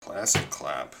acid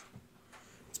clap.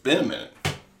 It's been a minute.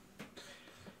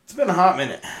 It's been a hot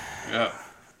minute. Yeah.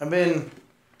 I've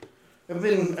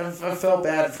felt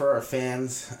bad for our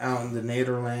fans out in the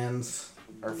Nederlands,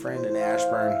 our friend in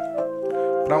Ashburn.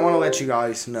 But I want to let you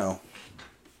guys know,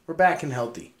 we're back and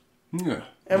healthy. Yeah.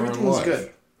 Everything's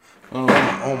good.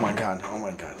 Oh my god.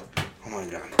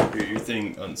 Your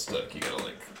thing unstuck. You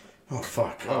gotta Oh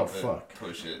fuck.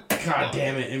 Push it. God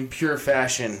damn it. In pure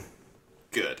fashion.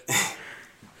 Good.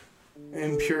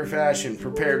 In pure fashion.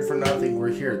 Prepared for nothing. We're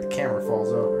here. The camera falls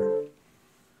over.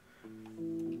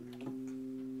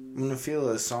 I'm gonna feel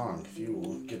a song if you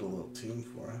will get a little tune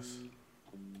for us.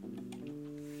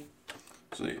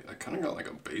 So I kind of got like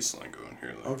a bass line going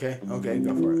here though. Okay,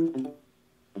 go for it.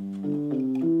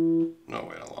 No,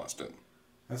 wait, I lost it.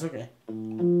 That's okay.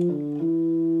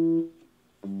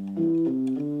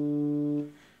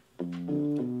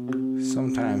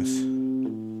 Sometimes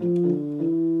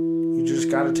you just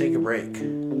gotta take a break.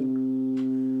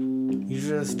 You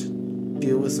just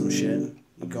deal with some shit.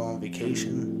 You go on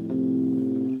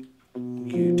vacation.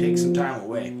 You take some time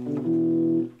away.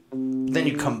 Then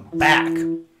you come back.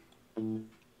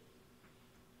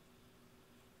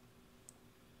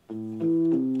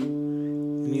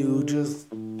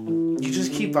 You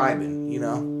just keep vibing, you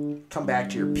know? Come back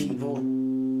to your people,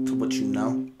 to what you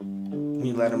know, and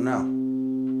you let them know.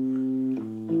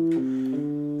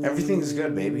 Everything's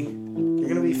good, baby. You're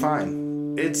gonna be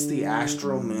fine. It's the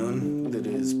astral moon that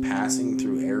is passing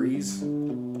through Aries,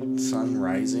 sun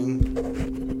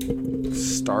rising,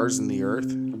 stars in the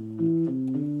earth,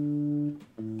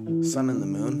 sun and the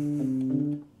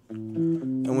moon.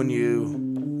 And when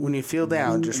you feel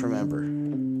down, just remember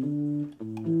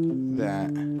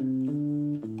that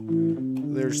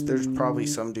there's probably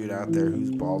some dude out there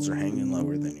whose balls are hanging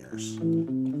lower than yours.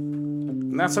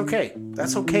 And that's okay.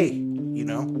 That's okay, you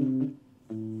know?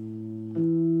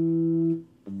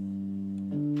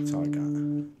 That's all I got.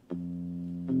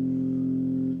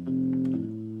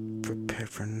 Prepared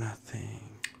for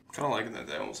nothing. Kind of liking that.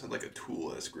 That almost had like a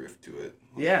Tool-esque riff to it.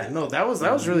 Yeah, no, that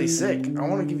was really sick. I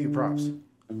want to give you props. I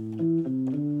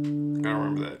gotta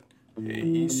remember that.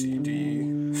 A-E-C-D.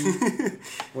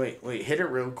 Wait, hit it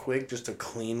real quick, just a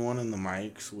clean one in the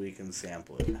mic so we can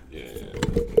sample it. Yeah,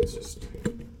 it's just...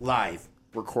 Live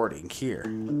recording here.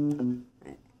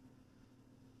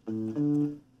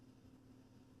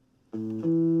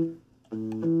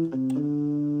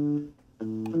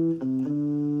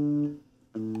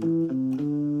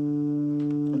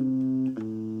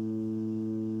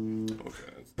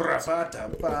 Okay.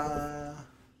 Ba-ba-da-ba.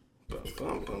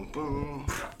 Bum, bum, bum.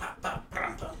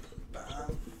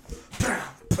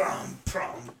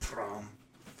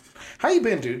 How you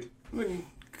been, dude? I mean,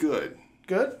 good.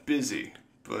 Good? Busy,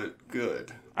 but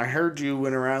good. I heard you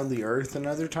went around the earth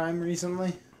another time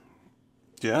recently.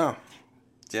 Yeah,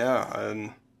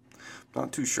 I'm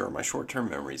not too sure. My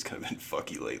short-term memory's kind of been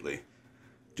fucky lately.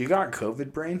 Do you got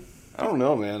COVID brain? I don't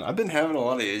know, man. I've been having a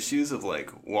lot of issues of,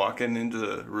 like, walking into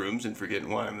the rooms and forgetting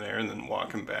why I'm there, and then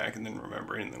walking back, and then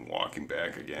remembering, and then walking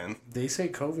back again. They say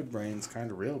COVID brain's kind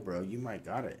of real, bro. You might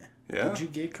got it. Yeah? Did you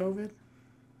get COVID?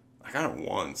 I got it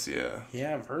once, yeah.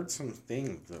 Yeah, I've heard some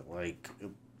things that, like,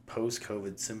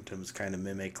 post-COVID symptoms kind of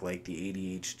mimic, like, the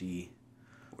ADHD.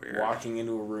 Weird. Walking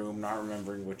into a room, not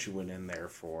remembering what you went in there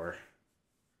for.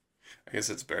 I guess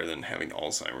it's better than having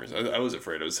Alzheimer's. I was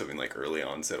afraid I was having, like, early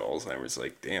onset Alzheimer's.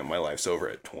 Like, damn, my life's over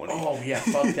at 20. Oh, yeah,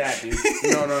 fuck that, dude.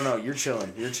 No, you're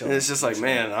chilling. And it's just like,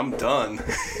 man, I'm done.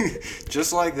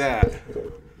 Just like that.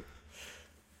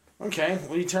 Okay,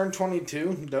 well, you turned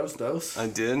 22. Dose. I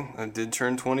did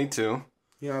turn 22.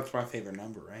 You know, that's my favorite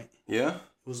number, right? Yeah?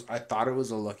 I thought it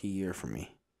was a lucky year for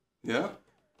me. Yeah?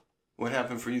 What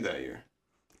happened for you that year?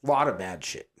 A lot of bad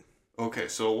shit. Okay,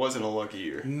 so it wasn't a lucky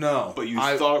year. No. But you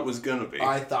thought it was gonna be.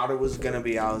 I thought it was gonna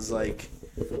be. I was like,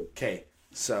 okay,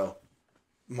 so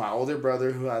my older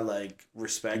brother, who I like,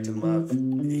 respect and love,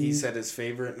 he said his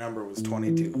favorite number was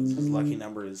 22. It was his lucky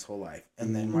number his whole life.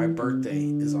 And then my birthday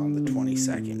is on the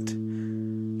 22nd.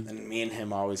 And me and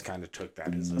him always kind of took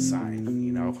that as a sign,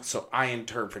 you know? So I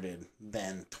interpreted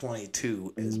then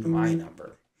 22 as my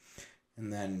number.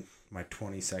 And then my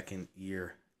 22nd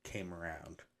year came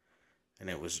around. And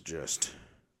it was just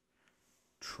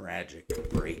tragic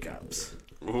breakups.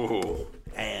 Ooh.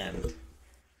 And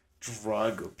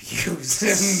drug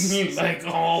abuse. And like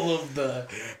all of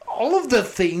the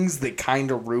things that kind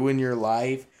of ruin your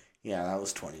life. Yeah, that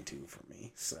was 22 for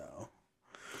me. So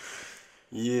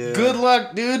yeah. Good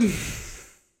luck, dude.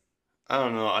 I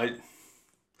don't know.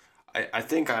 I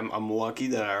think I'm lucky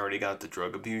that I already got the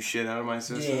drug abuse shit out of my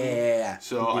system. Yeah.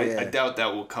 So yeah. I doubt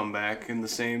that will come back in the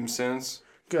same sense.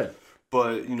 Good.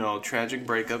 But, tragic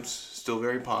breakups, still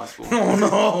very possible. Oh,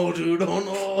 no, dude. Oh,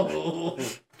 no.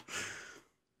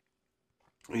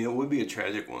 It would be a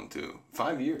tragic one, too.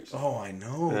 5 years. Oh, I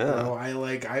know, Yeah. bro.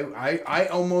 I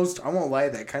almost, I won't lie,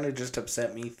 that kind of just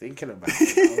upset me thinking about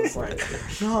it. I was like,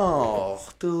 no,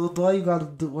 dude, why you gotta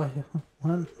do what? I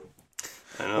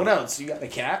know. What else? You got a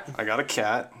cat? I got a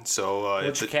cat, so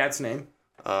What's your cat's name?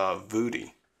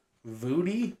 Voody.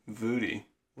 Voody? Voody.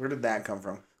 Where did that come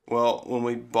from? Well, when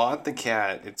we bought the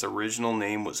cat, its original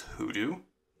name was Hoodoo.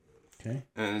 Okay.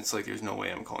 And it's like, there's no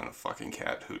way I'm calling a fucking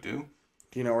cat Hoodoo.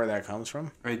 Do you know where that comes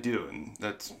from? I do, and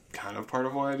that's kind of part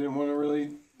of why I didn't want to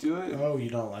really do it. Oh, you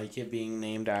don't like it being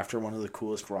named after one of the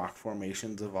coolest rock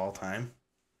formations of all time?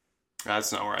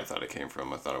 That's not where I thought it came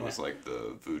from. I thought it was like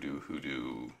the voodoo,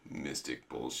 hoodoo, mystic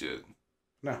bullshit.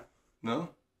 No. No?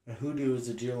 A hoodoo is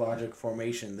a geologic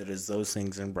formation that is those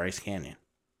things in Bryce Canyon.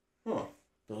 Huh.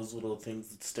 Those little things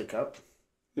that stick up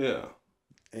Yeah.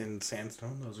 in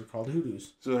sandstone, those are called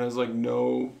hoodoos. So it has like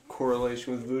no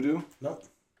correlation with voodoo? Nope.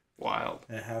 Wild.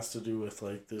 It has to do with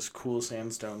like this cool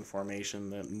sandstone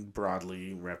formation that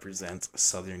broadly represents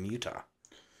southern Utah.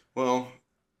 Well,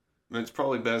 it's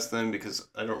probably best then because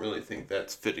I don't really think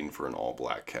that's fitting for an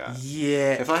all-black cat.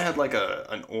 Yeah. If I had like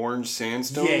an orange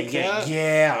sandstone cat,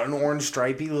 yeah, an orange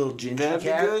stripy little ginger that'd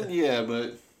cat. be good. Yeah,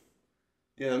 but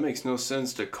that makes no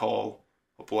sense to call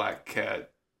a black cat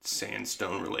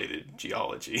sandstone-related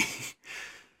geology.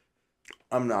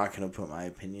 I'm not gonna put my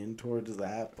opinion towards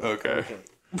that. But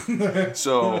Okay.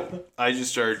 So I just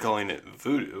started calling it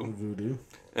voodoo. Voodoo.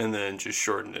 And then just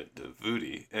shortened it to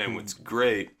Voody. And what's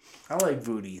great, I like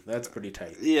Voody. That's pretty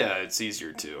tight. yeah, it's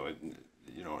easier too.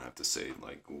 You don't have to say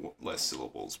like less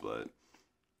syllables, but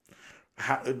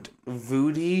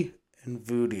Voody and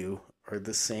voodoo are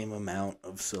the same amount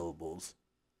of syllables.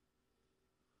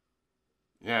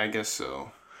 yeah, I guess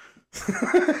so.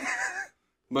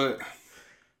 But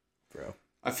Bro.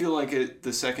 I feel like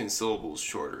the second syllable is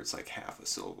shorter. It's like half a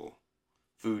syllable.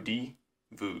 Voody,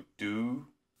 voodoo.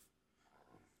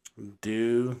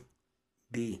 D.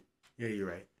 Yeah, you're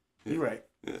right. Yeah. You're right.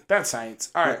 Yeah. That's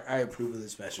science. All right, I approve of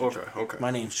this message. Okay. My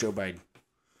name's Joe Biden.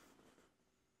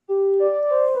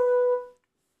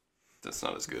 That's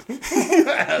not as good.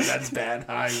 That's bad.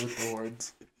 High with the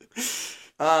words.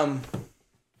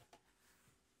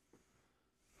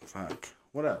 Fuck.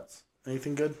 What else?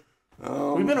 Anything good?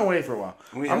 We've been away for a while.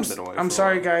 We have been away. I'm for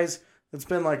sorry, a while. guys. It's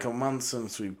been like a month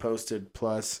since we posted.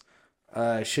 Plus,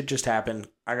 shit just happened.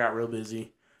 I got real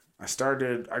busy. I got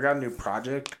a new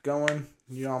project going.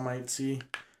 Y'all might see.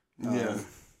 Yeah.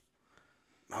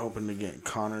 Hoping to get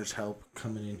Connor's help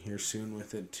coming in here soon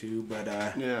with it too. But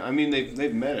yeah, I mean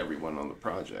they've met everyone on the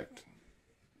project.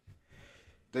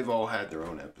 They've all had their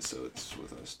own episodes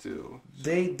with us too. So.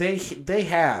 They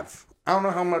have. I don't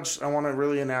know how much I want to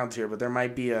really announce here, but there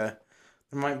might be a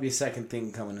second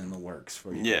thing coming in the works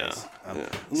for you. Yeah, guys.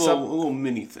 a little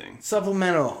mini thing.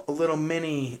 Supplemental, a little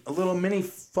mini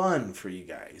fun for you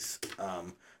guys.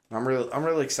 I'm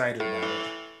really excited about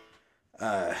it.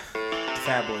 The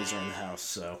Fat Boys are in the house,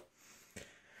 so.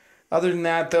 Other than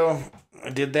that, though, I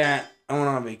did that. I went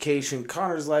on vacation.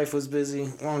 Connor's life was busy.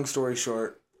 Long story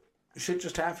short, shit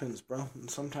just happens, bro. And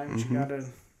sometimes you gotta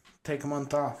take a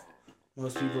month off.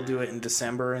 Most people do it in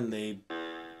December and they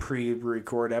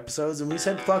pre-record episodes, and we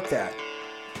said fuck that.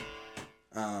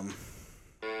 But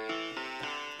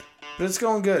it's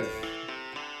going good.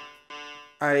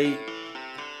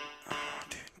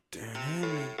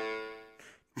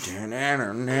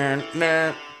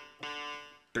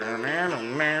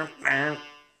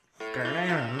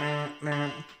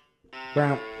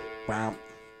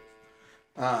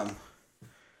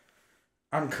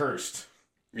 I'm cursed.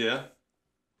 Yeah.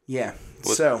 Yeah.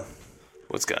 What? So,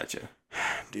 What's got you?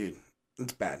 dude,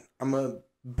 it's bad. I'm a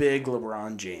big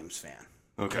LeBron James fan.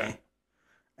 Okay.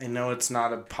 I know it's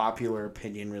not a popular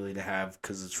opinion really to have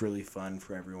because it's really fun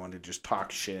for everyone to just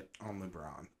talk shit on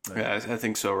LeBron. But Yeah, I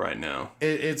think so right now.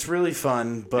 it's really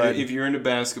fun, but if you're into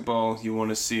basketball, you want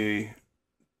to see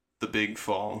the big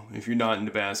fall. If you're not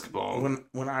into basketball,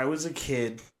 when I was a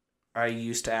kid, I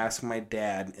used to ask my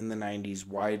dad in the 90s,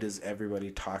 why does everybody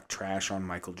talk trash on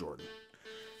Michael Jordan?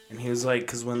 And he was like,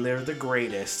 because when they're the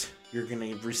greatest, you're going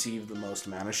to receive the most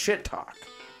amount of shit talk.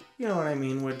 You know what I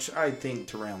mean? Which I think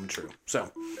to realm true.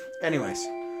 So, anyways,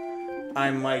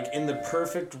 I'm like in the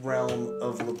perfect realm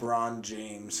of LeBron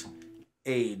James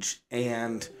age.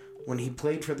 And when he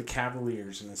played for the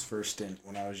Cavaliers in his first stint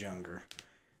when I was younger,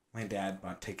 my dad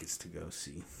bought tickets to go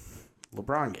see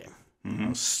LeBron game. I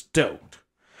was stoked.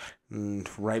 And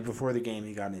right before the game,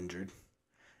 he got injured.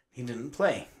 He didn't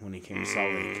play when he came to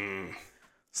Salt Lake.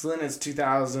 So then it's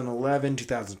 2011,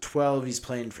 2012. He's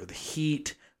playing for the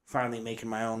Heat. Finally making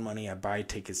my own money. I buy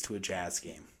tickets to a Jazz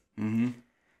game. Mm-hmm.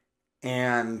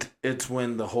 And it's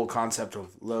when the whole concept of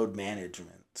load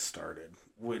management started,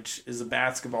 which is a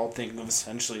basketball thing of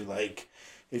essentially like,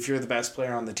 if you're the best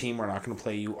player on the team, we're not going to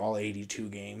play you all 82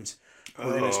 games.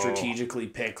 We're going to strategically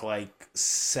pick like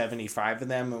 75 of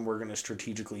them, and we're going to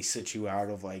strategically sit you out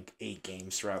of like 8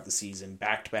 games throughout the season,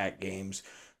 back-to-back games,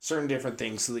 certain different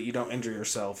things so that you don't injure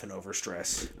yourself and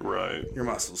overstress your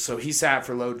muscles. So he sat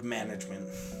for load management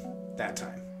that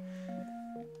time.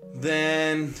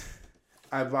 Then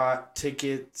I bought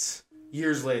tickets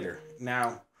years later.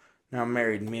 Now I'm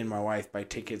married, and me and my wife buy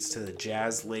tickets to the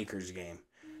Jazz-Lakers game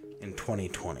in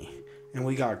 2020. And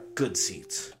we got good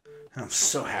seats. And I'm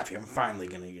so happy. I'm finally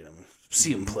going to get them,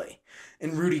 see them play.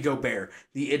 And Rudy Gobert,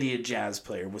 the idiot Jazz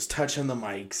player, was touching the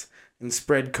mics and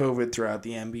spread COVID throughout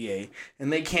the NBA.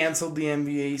 And they canceled the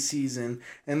NBA season.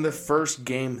 And the first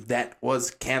game that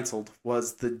was canceled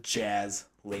was the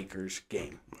Jazz-Lakers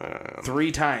game.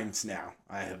 3 times now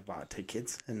I have bought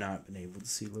tickets and not been able to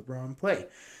see LeBron play.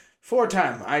 4th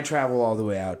time, I travel all the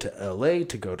way out to LA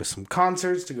to go to some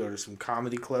concerts, to go to some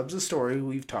comedy clubs, a story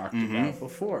we've talked about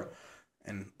before.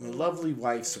 And my lovely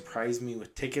wife surprised me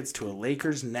with tickets to a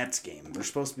Lakers-Nets game. They're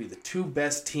supposed to be the 2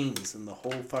 best teams in the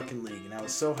whole fucking league. And I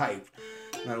was so hyped.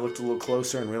 And I looked a little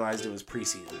closer and realized it was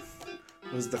preseason.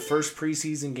 It was the first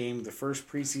preseason game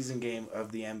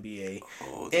of the NBA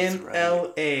in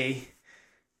right. LA.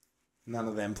 None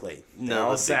of them played. They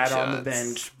all sat on the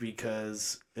bench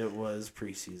because it was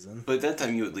preseason. But that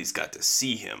time you at least got to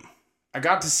see him. I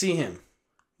got to see him.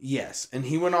 Yes. And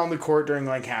he went on the court during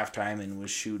like halftime and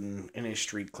was shooting in his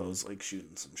street clothes, like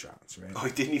shooting some shots, right? Oh,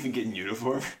 he didn't even get in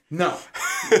uniform? No,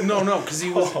 because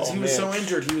he was so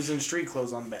injured he was in street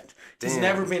clothes on the bench. He's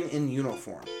never been in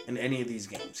uniform in any of these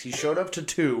games. He showed up to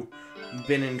 2,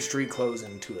 been in street clothes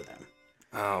in 2 of them.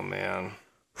 Oh, man.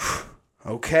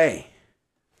 Okay.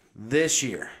 This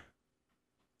year,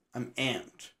 I'm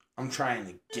amped. I'm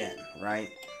trying again, right?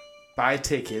 Buy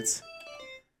tickets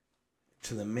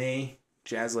to the May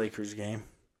Jazz-Lakers game.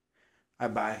 I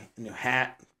buy a new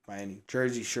hat, buy a new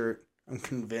jersey shirt. I'm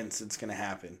convinced it's going to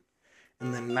happen.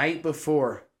 And the night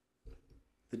before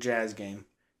the Jazz game,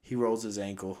 he rolls his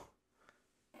ankle.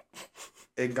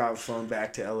 It got flown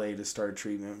back to LA to start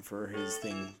treatment for his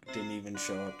thing. Didn't even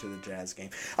show up to the Jazz game.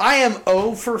 I am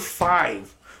 0 for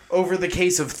 5 over the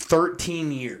case of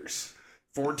 13 years.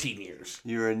 14 years.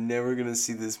 You are never going to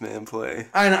see this man play.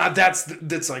 I know,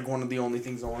 that's like one of the only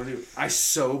things I want to do. I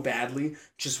so badly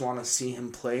just want to see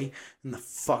him play in the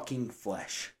fucking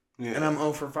flesh. Yeah. And I'm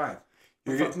 0 for 5.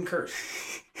 I'm fucking cursed.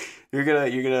 You're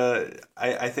gonna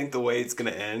I think the way it's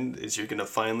gonna end is you're gonna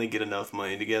finally get enough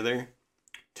money together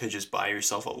to just buy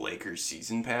yourself a Lakers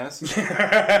season pass.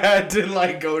 To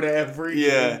like go to every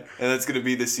game. And that's gonna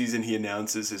be the season he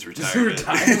announces his retirement.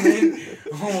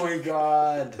 Oh my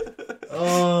god.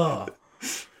 Oh,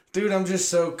 dude, I'm just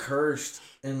so cursed.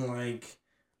 And like,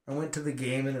 I went to the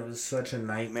game and it was such a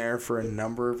nightmare for a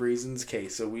number of reasons. Okay,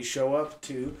 so we show up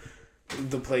to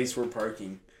the place we're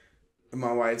parking. And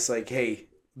my wife's like, hey,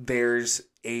 there's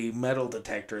a metal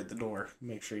detector at the door.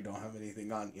 Make sure you don't have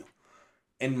anything on you.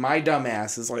 And my dumb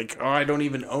ass is like, oh, I don't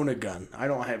even own a gun. I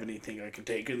don't have anything I can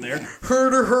take in there. Her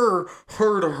to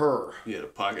her. You had a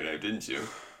pocket knife, didn't you?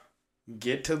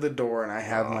 Get to the door and I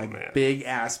have my big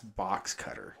ass box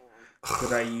cutter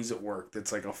that I use at work.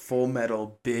 That's like a full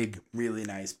metal, big, really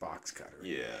nice box cutter.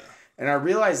 Yeah. And I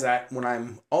realize that when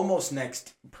I'm almost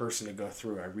next person to go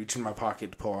through, I reach in my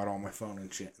pocket to pull out all my phone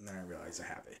and shit, and then I realize I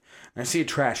have it. And I see a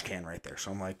trash can right there,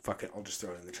 so I'm like, fuck it, I'll just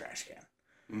throw it in the trash can.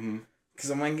 Mm-hmm. Because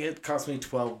I'm like, it cost me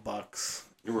 $12.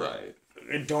 Right.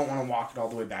 I don't want to walk it all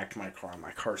the way back to my car.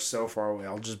 My car's so far away,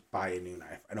 I'll just buy a new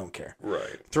knife. I don't care.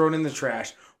 Right. Throw it in the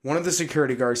trash. One of the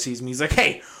security guards sees me. He's like,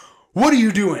 hey, what are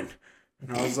you doing?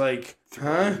 And I was like,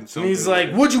 huh? And he's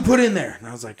like, what'd you put in there? And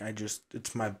I was like,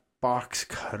 it's my box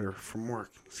cutter from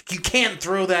work. He's like, you can't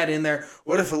throw that in there.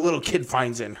 What if a little kid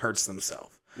finds it and hurts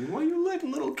themselves? Why are you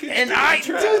letting little kids dude,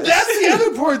 that's the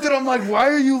other part that I'm like, why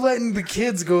are you letting the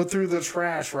kids go through the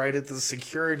trash right at the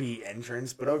security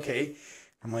entrance? But okay.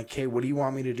 I'm like, hey, what do you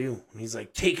want me to do? And he's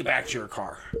like, take it back to your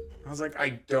car. I was like,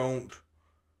 I don't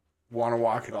want to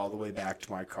walk it all the way back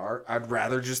to my car. I'd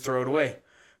rather just throw it away.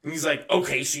 And he's like,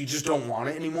 okay, so you just don't want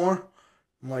it anymore?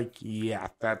 I'm like, yeah,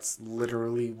 that's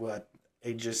literally what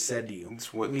I just said to you.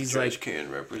 That's what the trash can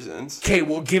represents. Okay,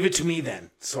 well, give it to me then.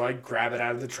 So I grab it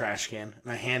out of the trash can,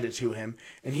 and I hand it to him.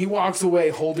 And he walks away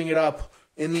holding it up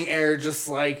in the air, just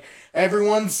like,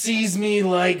 everyone sees me,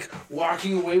 like,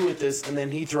 walking away with this. And then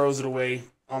he throws it away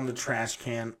on the trash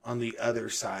can on the other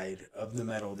side of the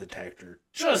metal detector.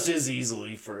 Just as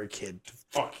easily for a kid to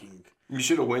fucking... You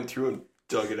should have went through and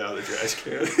dug it out of the trash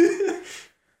can.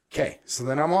 Okay, so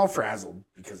then I'm all frazzled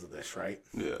because of this, right?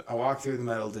 Yeah. I walk through the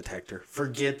metal detector.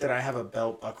 Forget that I have a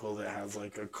belt buckle that has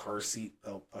like a car seat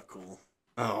belt buckle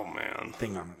Oh, man.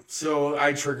 thing on it. So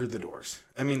I triggered the doors.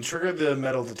 Triggered the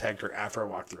metal detector after I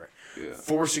walked through it. Yeah.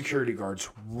 4 security guards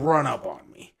run up on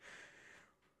me.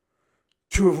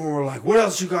 2 of them were like, what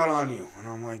else you got on you? And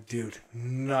I'm like, dude,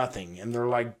 nothing. And they're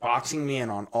like boxing me in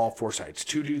on all 4 sides.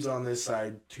 2 dudes on this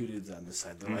side, 2 dudes on this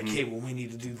side. They're like, hey, well, we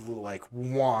need to do the little like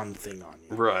wand thing on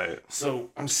you. Right. So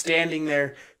I'm standing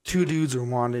there. 2 dudes are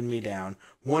wanding me down.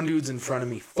 1 dude's in front of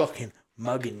me fucking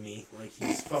mugging me. Like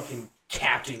he's fucking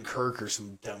Captain Kirk or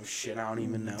some dumb shit. I don't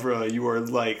even know. Bro, you are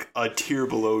like a tier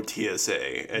below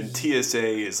TSA. And TSA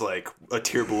is like a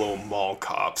tier below mall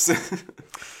cops.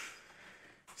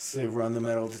 So they run the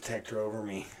metal detector over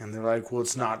me, and they're like, well,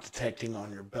 it's not detecting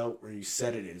on your belt where you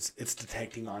said it is. It's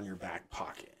detecting on your back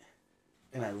pocket.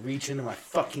 And I reach into my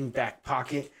fucking back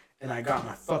pocket, and I got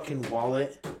my fucking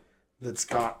wallet that's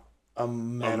got a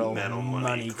metal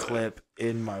money clip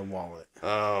in my wallet.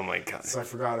 Oh, my God. So I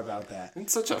forgot about that.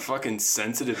 It's such a fucking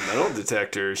sensitive metal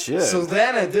detector. Shit. So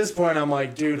then at this point, I'm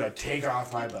like, dude, I take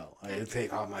off my belt. I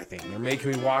take off my thing. They're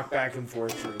making me walk back and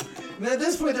forth through. And at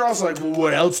this point, they're also like, well,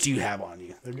 what else do you have on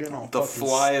you? They're getting all the fucking...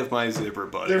 fly of my zipper,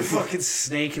 buddy. They're fucking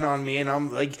snaking on me, and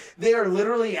I'm like, they are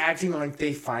literally acting like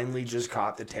they finally just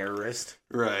caught the terrorist.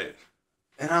 Right.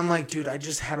 And I'm like, dude, I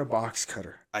just had a box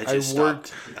cutter.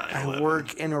 I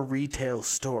work in a retail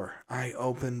store. I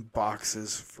open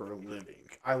boxes for a living.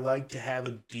 I like to have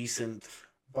a decent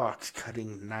box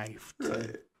cutting knife.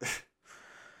 Right.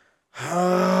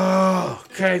 Oh,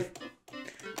 okay.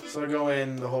 So I go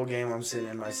in the whole game. I'm sitting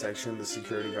in my section, the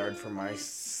security guard for my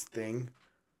thing.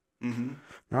 Mm-hmm.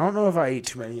 I don't know if I ate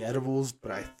too many edibles,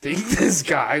 but I think this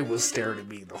guy was staring at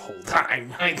me the whole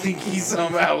time. I think he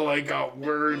somehow like got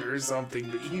word or something,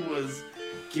 but he was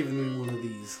giving me one of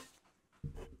these.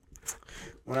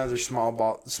 One other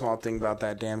small thing about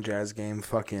that damn Jazz game,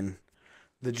 fucking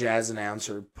the Jazz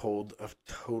announcer pulled a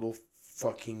total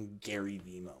fucking Gary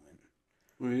V moment.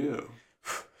 Well, yeah.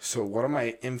 So one of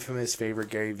my infamous favorite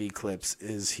Gary V clips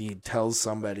is he tells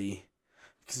somebody,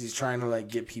 because he's trying to like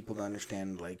get people to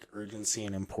understand like urgency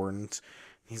and importance.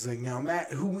 He's like, now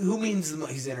Matt, who means the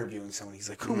most? He's interviewing someone. He's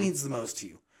like, who means the most to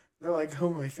you? They're like, oh,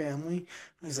 my family. And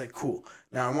he's like, cool.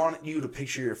 Now I want you to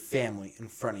picture your family in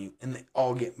front of you, and they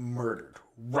all get murdered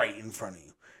right in front of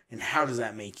you. And how does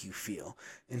that make you feel?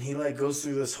 And he like goes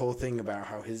through this whole thing about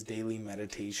how his daily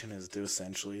meditation is to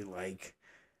essentially like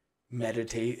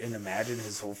meditate and imagine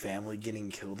his whole family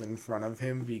getting killed in front of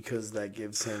him, because that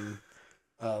gives him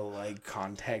like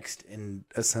context and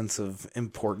a sense of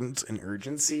importance and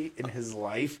urgency in his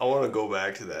life. I want to go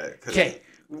back to that. Okay,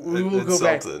 we will go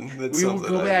back. We will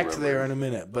go back to there in a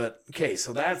minute. But okay,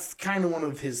 so that's kind of one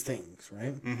of his things,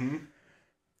 right? Mm-hmm.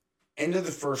 End of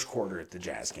the first quarter at the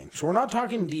Jazz game. So we're not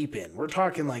talking deep in. We're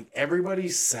talking like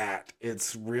everybody's sat.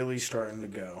 It's really starting to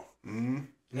go. Mm-hmm.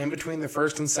 And in between the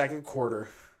first and second quarter,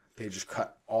 they just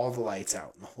cut all the lights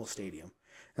out in the whole stadium.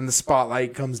 And the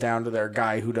spotlight comes down to their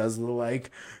guy who does the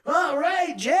like, all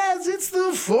right, Jazz, it's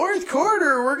the fourth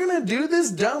quarter. We're going to do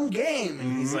this dumb game.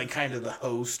 And he's like kind of the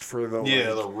host for the...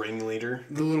 Yeah, the ringleader.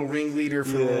 The little ringleader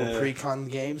for the little pre-con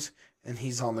games. And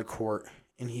he's on the court.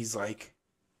 And he's like,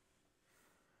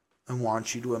 I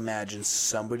want you to imagine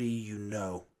somebody you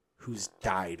know who's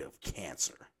died of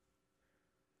cancer.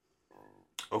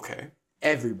 Okay.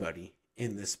 Everybody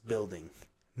in this building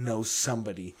knows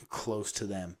somebody close to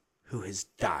them who has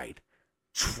died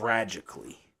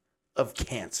tragically of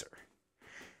cancer.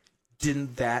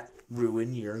 Didn't that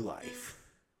ruin your life?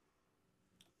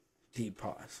 Deep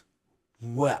pause.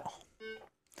 Well,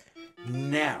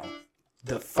 now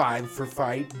the 5 for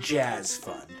Fight Jazz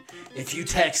Fund. If you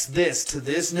text this to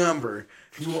this number,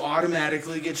 you will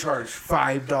automatically get charged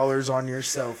 $5 on your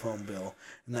cell phone bill,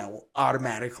 and that will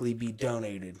automatically be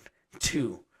donated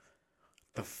to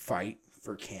the fight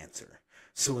for cancer.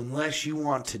 So unless you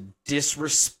want to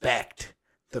disrespect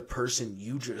the person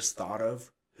you just thought of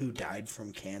who died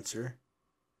from cancer,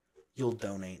 you'll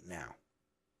donate now.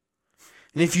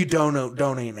 And if you don't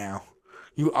donate now,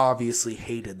 you obviously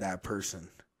hated that person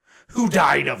who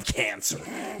died of cancer.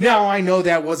 Now, I know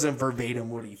that wasn't verbatim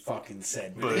what he fucking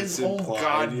said, but his whole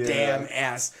goddamn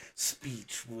ass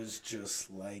speech was just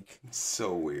like...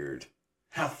 So weird.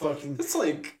 How fucking... It's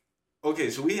like...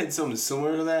 Okay, so we had something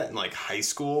similar to that in, like, high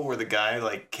school, where the guy,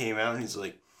 like, came out and he's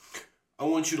like, I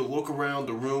want you to look around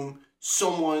the room.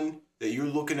 Someone that you're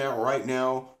looking at right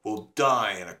now will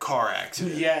die in a car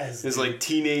accident. Yes. It's like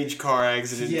teenage car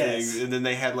accident Yes. things. And then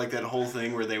they had like that whole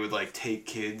thing where they would like take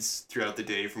kids throughout the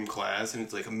day from class. And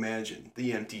it's like, imagine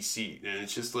the empty seat. And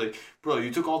it's just like, bro, you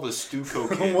took all the Stuco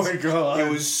kids. Oh my god. It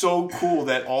was so cool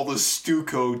that all the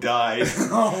Stuco died.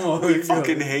 Oh my We god.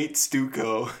 fucking hate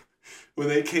Stuco. When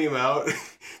they came out,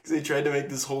 because they tried to make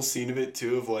this whole scene of it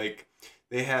too, of like,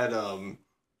 they had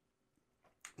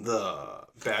the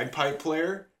bagpipe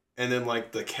player and then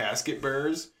like the casket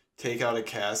bearers take out a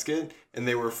casket, and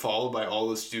they were followed by all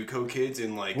the Stuco kids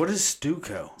in like What is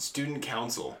Stuco? student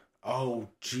council. Oh,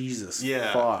 Jesus.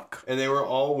 Yeah. Fuck. And they were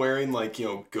all wearing like,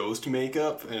 ghost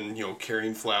makeup and,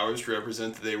 carrying flowers to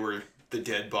represent that they were the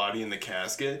dead body in the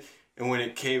casket. And when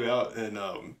it came out and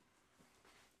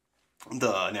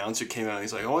the announcer came out,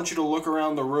 he's like, I want you to look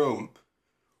around the room.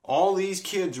 All these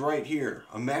kids right here.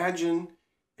 Imagine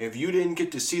if you didn't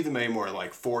get to see them anymore.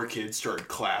 Like 4 kids started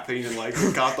clapping and like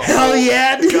got the Hell whole,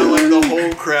 yeah, dude. got like the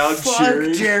whole crowd Fuck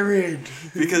cheering. Jared.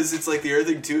 Because it's like the other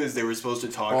thing too is they were supposed to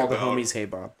talk All about the homies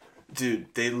hate Bob.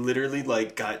 Dude, they literally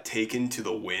like got taken to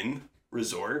the Wynn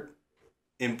Resort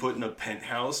and put in a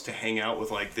penthouse to hang out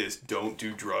with like this don't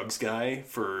do drugs guy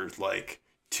for like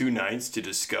 2 nights to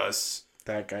discuss.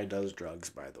 That guy does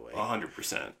drugs, by the way.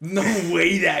 100%. No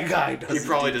way that guy does. He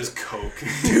probably does coke.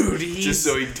 Dude, he's just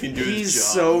so he can do his he's job.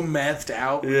 so methed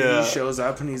out when Yeah. he shows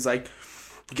up and he's like,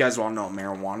 you guys want to know what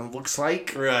marijuana looks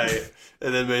like? Right.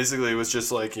 And then basically it was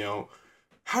just like,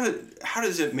 how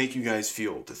does it make you guys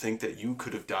feel to think that you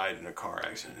could have died in a car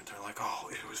accident? And they're like, oh,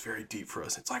 it was very deep for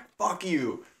us. It's like, fuck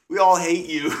you. We all hate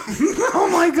you. Oh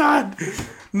my god.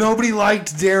 Nobody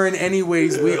liked Darren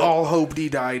anyways. We all hoped he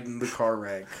died in the car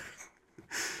wreck.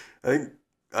 I think,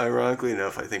 ironically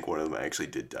enough, I think one of them actually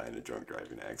did die in a drunk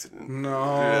driving accident.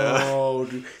 No,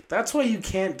 dude. That's why you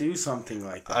can't do something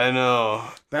like that. I know.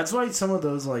 That's why some of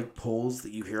those like polls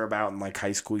that you hear about in like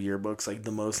high school yearbooks, like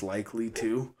the most likely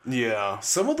to, Yeah.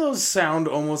 some of those sound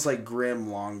almost like grim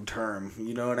long term.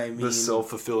 You know what I mean? The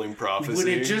self-fulfilling prophecy. Would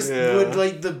it just Yeah. would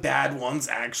like the bad ones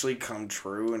actually come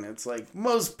true? And it's like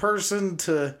most person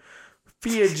to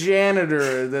be a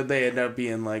janitor that they end up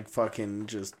being like fucking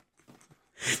just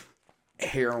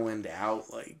heroined out.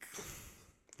 Like,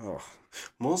 oh.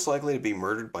 Most likely to be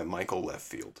murdered by Michael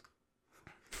Leftfield.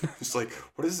 It's like,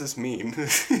 what does this mean?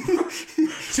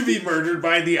 To be murdered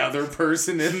by the other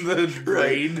person in the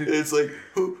grade. Right. It's like,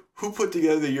 who put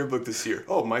together the yearbook this year?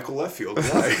 Oh, Michael Leftfield.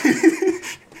 Why?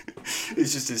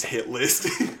 It's just his hit list.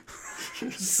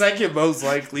 Second most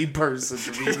likely person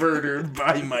to be murdered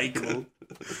by Michael.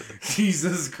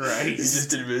 Jesus He Christ.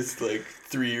 just admits, like,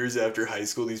 3 years after high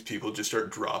school, these people just start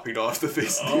dropping off the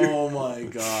face of the earth. Oh my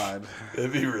god.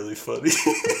 That'd be really funny.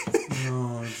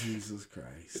 Oh, Jesus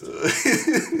Christ.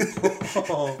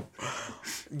 Oh.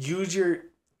 Use your...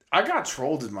 I got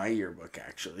trolled in my yearbook,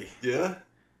 actually. Yeah?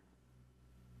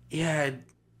 Yeah.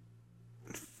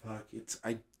 Fuck,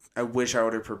 I wish I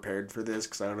would have prepared for this,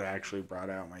 because I would have actually brought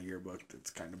out my yearbook that's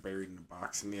kind of buried in a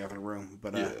box in the other room.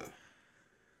 But Yeah.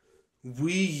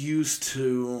 we used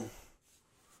to...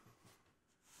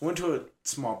 went to a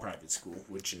small private school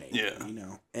with Janae,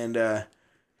 Yeah. And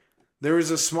there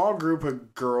was a small group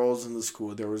of girls in the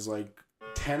school. There was like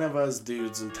 10 of us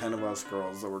dudes and 10 of us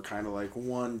girls that were kind of like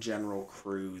one general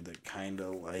crew that kind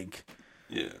of like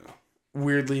Yeah.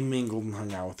 weirdly mingled and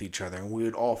hung out with each other. And we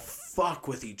would all fuck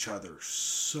with each other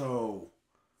so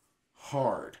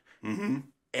hard. Mm-hmm.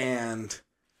 And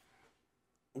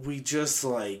we just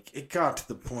like, it got to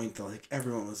the point that like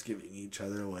everyone was giving each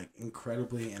other like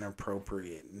incredibly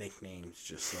inappropriate nicknames.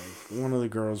 Just like one of the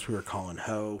girls we were calling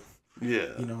Ho. Yeah.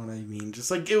 You know what I mean? Just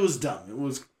like, it was dumb. It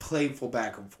was playful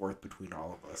back and forth between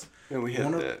all of us. Yeah, we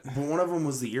had that. But one of them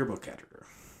was the yearbook editor.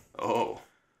 Oh.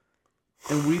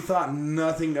 And we thought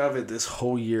nothing of it this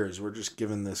whole year as we're just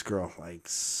giving this girl like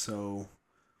so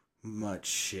much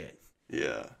shit.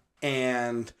 Yeah.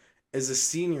 And as a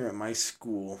senior at my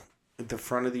school, at the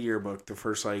front of the yearbook, the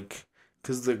first like,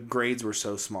 because the grades were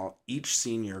so small, each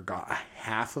senior got a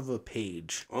half of a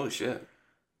page. Oh, shit.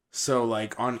 So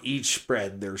like on each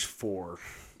spread, there's 4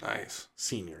 Nice.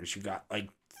 seniors. You got like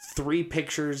 3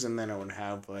 pictures, and then it would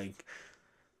have like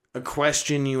a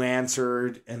question you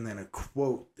answered, and then a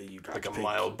quote that you got Like to a pick.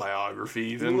 mild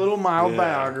biography, A then? little mild Yeah.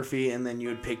 biography, and then you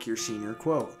would pick your senior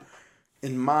quote.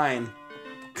 In mine,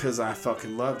 because I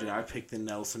fucking loved it, I picked the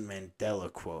Nelson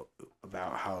Mandela quote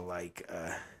about how like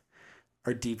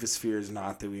our deepest fear is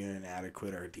not that we are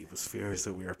inadequate, our deepest fear is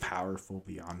that we are powerful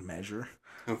beyond measure.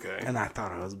 Okay. And I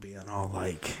thought I was being all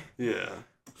like Yeah.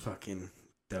 fucking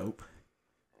dope.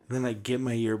 And then I get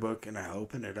my yearbook and I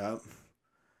open it up,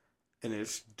 and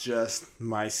it's just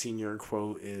my senior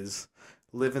quote is,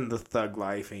 living the thug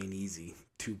life ain't easy.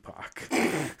 Tupac.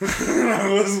 I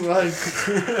was like,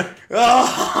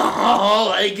 oh,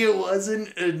 like it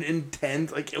wasn't an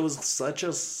intense, like it was such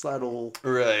a subtle.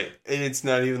 Right. And it's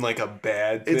not even like a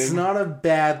bad thing. It's not a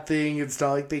bad thing. It's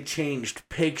not like they changed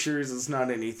pictures. It's not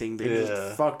anything. They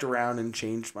just fucked around and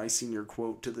changed my senior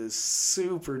quote to this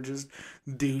super just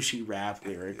douchey rap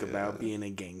lyric about being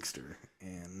a gangster.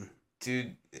 And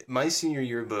dude, my senior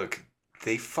yearbook,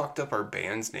 they fucked up our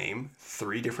band's name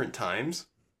 3 different times.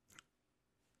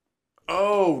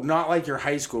 Oh, not like your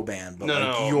high school band, but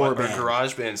your band. Our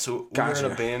garage band. So we were in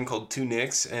a band called Two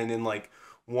Knicks, and in like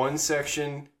one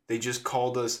section, they just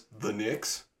called us the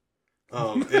Knicks.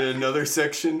 In another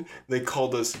section, they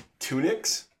called us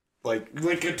Tunics. Like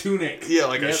a tunic. Yeah,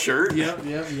 like a shirt. Yep.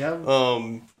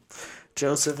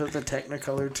 Joseph of the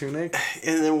Technicolor tunic.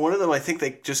 And then one of them, I think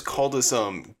they just called us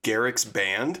Garrick's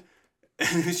Band.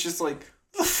 And it's just like,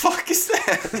 the fuck is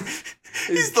that?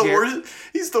 He's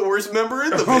the worst member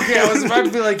in the band. Okay, I was about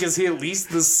to be like, is he at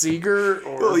least the singer?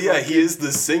 Or well, yeah, he is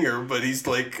the singer, but he's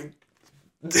like...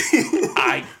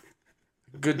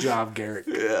 Good job, Garrick.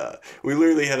 Yeah. We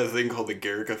literally had a thing called the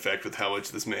Garrick effect with how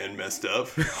much this man messed up.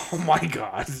 Oh my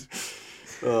god.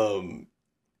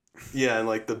 Yeah, and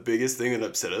like the biggest thing that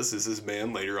upset us is this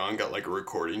man later on got like a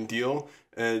recording deal,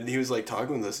 and he was like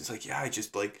talking with us. He's like, yeah, I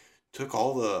just like took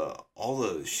all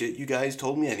the shit you guys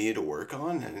told me I needed to work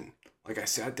on, and like I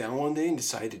sat down one day and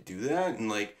decided to do that, and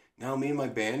like now me and my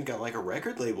band got like a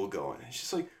record label going. It's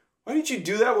just like, why didn't you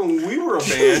do that when we were a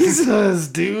band? Jesus,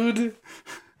 dude.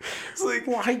 It's like,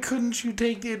 why couldn't you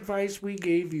take the advice we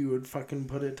gave you and fucking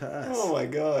put it to us? Oh my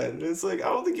god. It's like, I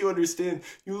don't think you understand.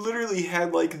 You literally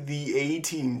had like the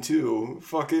A-team too.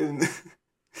 Fucking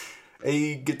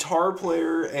a guitar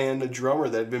player and a drummer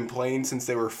that had been playing since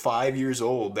they were 5 years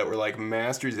old that were like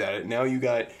masters at it. Now you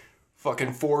got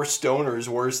fucking 4 stoners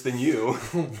worse than you.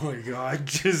 Oh my god,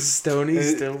 just Stony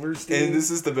Silverstein. And this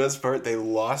is the best part. They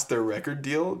lost their record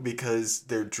deal because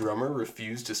their drummer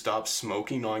refused to stop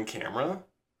smoking on camera.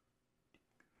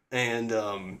 And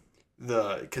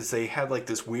because they had like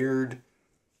this weird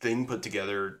thing put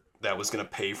together that was going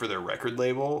to pay for their record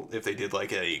label if they did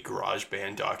like a garage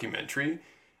band documentary.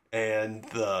 And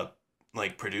the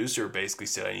like producer basically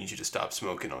said, I need you to stop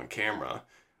smoking on camera.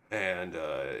 And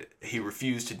he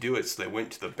refused to do it. So they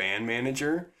went to the band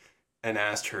manager and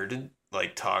asked her to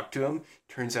like talk to him.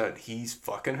 Turns out he's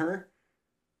fucking her.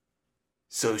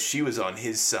 So she was on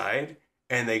his side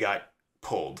and they got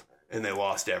pulled and they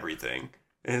lost everything.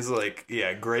 And it's like,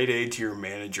 yeah, grade A to your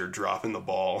manager dropping the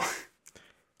ball.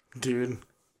 Dude,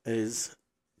 is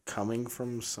coming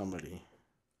from somebody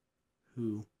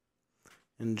who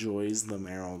enjoys the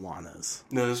marijuanas.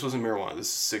 No, this wasn't marijuana. This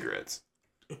is cigarettes.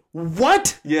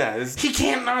 What? Yeah. He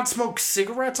can't not smoke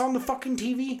cigarettes on the fucking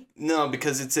TV? No,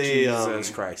 because it's a...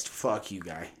 Jesus Christ. Fuck you,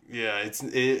 guy. Yeah,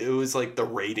 it was like the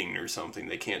rating or something.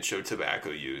 They can't show tobacco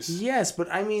use. Yes,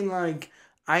 but I mean, like,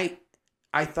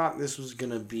 I thought this was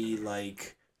gonna be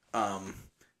like,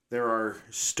 there are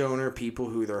stoner people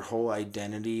who their whole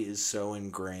identity is so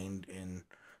ingrained in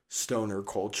stoner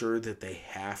culture that they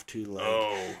have to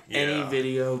like any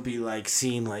video be like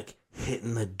seen like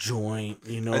hitting the joint.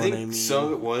 You know what I mean? I think some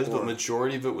of it was, but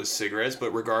majority of it was cigarettes.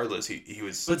 But regardless, he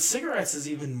was. But cigarettes is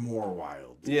even more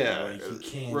wild. Yeah. Like, you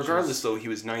can't regardless, though, he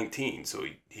was 19, so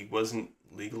he wasn't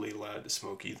legally allowed to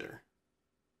smoke either.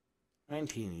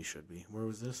 19, he should be. Where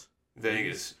was this?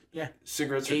 Vegas. Yeah.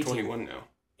 Cigarettes are 21 now.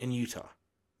 In Utah.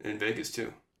 In Vegas,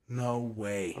 too. No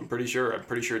way. I'm pretty sure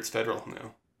it's federal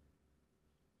now.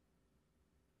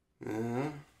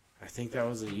 I think that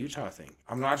was a Utah thing.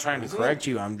 I'm not trying to correct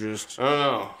you. I'm just... I don't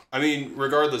know. I mean,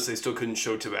 regardless, they still couldn't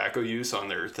show tobacco use on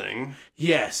their thing.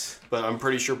 Yes. But I'm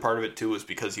pretty sure part of it, too, was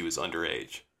because he was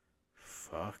underage.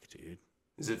 Fuck, dude.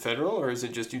 Is it federal or is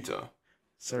it just Utah?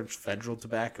 Search federal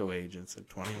tobacco agents at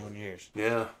 21 years.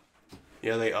 Yeah.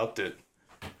 Yeah, they upped it.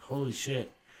 Holy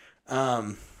shit.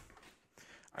 I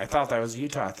thought that was a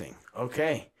Utah thing.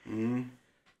 Okay. Mm-hmm.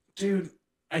 Dude,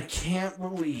 I can't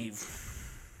believe...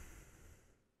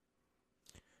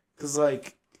 Because,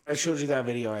 like, I showed you that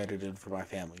video I edited for my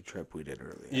family trip we did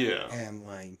earlier. Yeah. And,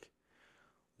 like,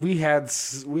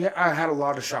 I had a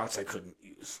lot of shots I couldn't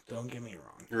use. Don't get me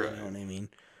wrong. Right. You know what I mean?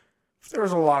 There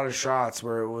was a lot of shots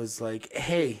where it was like,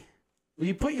 hey, will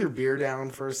you put your beer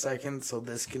down for a second so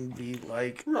this can be,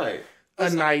 like, right. a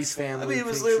nice family I mean, it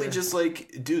was literally just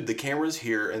like, dude, the camera's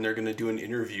here and they're going to do an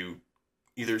interview.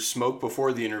 Either smoke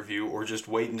before the interview or just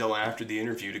wait until after the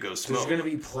interview to go smoke. There's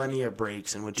going to be plenty of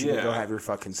breaks in which you can go have your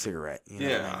fucking cigarette. You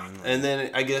know what I mean? Like, and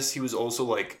then I guess he was also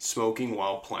like smoking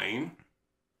while playing.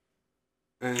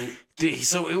 And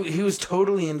so he was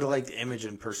totally into like the image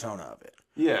and persona of it.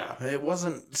 Yeah. It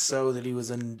wasn't so that he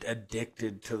was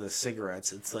addicted to the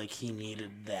cigarettes. It's like he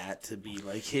needed that to be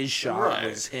like his shot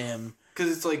was him.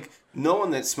 Because it's like no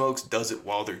one that smokes does it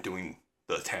while they're doing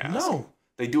the task. No.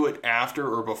 They do it after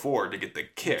or before to get the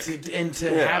kick.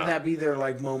 To have that be their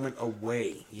like moment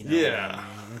away. You know Yeah.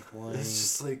 what I mean? It's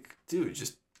just like, dude,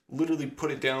 just literally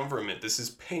put it down for a minute. This is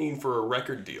paying for a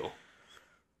record deal.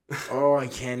 Oh, I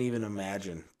can't even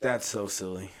imagine. That's so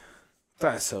silly.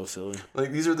 That's so silly.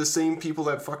 Like, these are the same people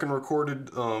that fucking recorded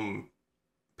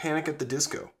Panic at the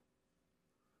Disco.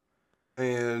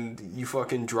 And you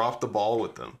fucking dropped the ball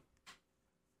with them.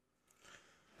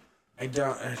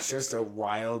 It's just a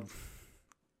wild,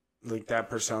 like, that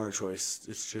persona choice.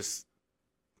 It's just,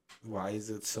 why is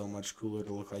it so much cooler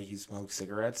to look like you smoke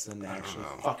cigarettes than to actually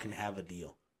fucking have a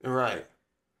deal? Right.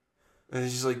 And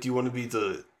it's just like, do you want to be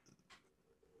the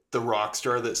rock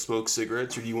star that smokes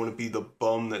cigarettes, or do you want to be the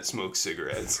bum that smokes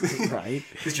cigarettes? Right.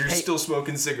 Because you're still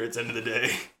smoking cigarettes end of the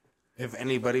day. If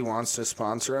anybody wants to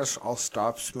sponsor us, I'll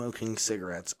stop smoking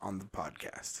cigarettes on the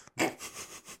podcast.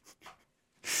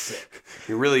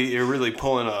 You're really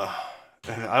pulling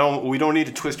we don't need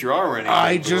to twist your arm or anything.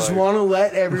 I just want to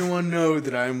let everyone know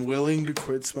that I'm willing to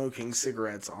quit smoking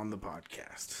cigarettes on the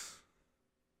podcast.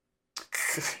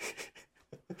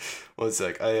 One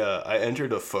sec. I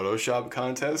entered a Photoshop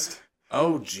contest.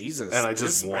 Oh, Jesus. And I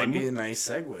just this won. Might be a nice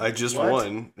segue. I just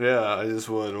won. Yeah, I just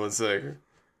won. 1 sec.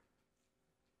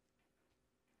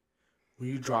 Will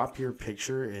you drop your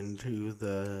picture into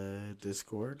the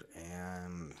Discord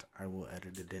and I will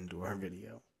edit it into our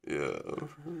video? Yeah.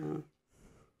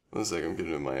 1 sec, I'm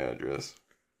getting in my address.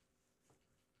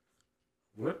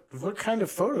 What kind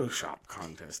of Photoshop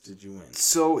contest did you win?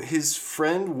 So his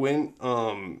friend went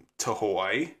to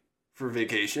Hawaii for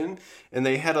vacation, and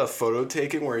they had a photo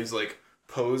taken where he's like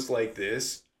posed like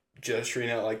this, gesturing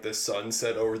at like the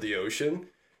sunset over the ocean.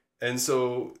 And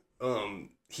so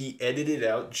he edited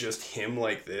out just him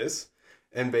like this,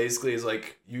 and basically is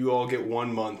like, you all get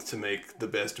 1 month to make the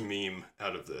best meme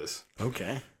out of this.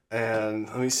 Okay. And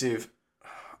let me see if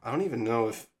I don't even know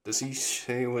if does he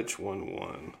say which one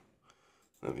won.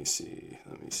 Let me see.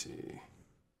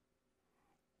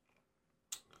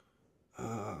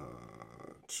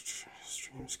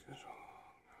 Stream schedule.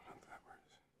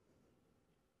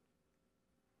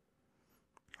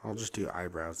 I'll just do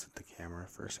eyebrows at the camera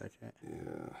for a second.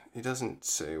 Yeah, he doesn't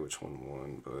say which one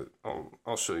won, but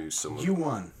I'll show you some. You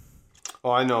won.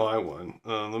 Oh, I know I won.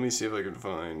 Let me see if I can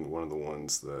find one of the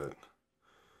ones that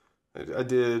I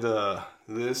did.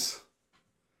 This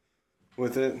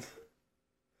with it.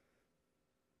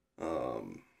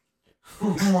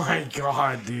 Oh my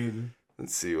god, dude.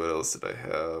 Let's see, what else did I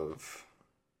have?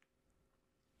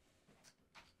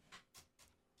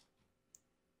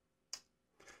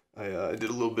 I did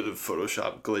a little bit of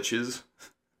Photoshop glitches.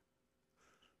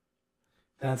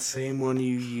 That same one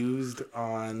you used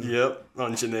on... Yep,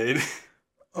 on Junaid.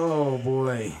 Oh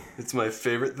boy. It's my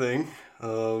favorite thing.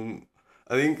 I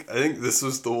think this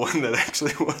was the one that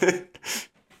actually won it.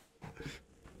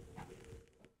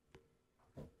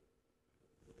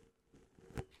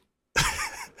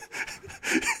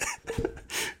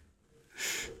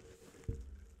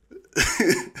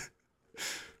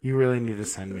 You really need to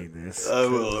send me this. I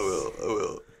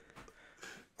will.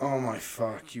 Oh my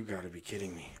fuck, you gotta be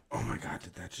kidding me. Oh my god,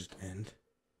 did that just end?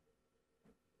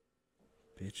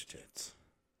 Bitch tits.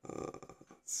 Let's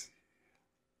see.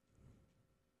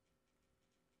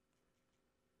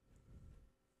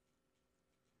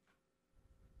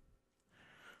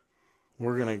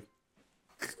 We're gonna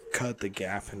cut the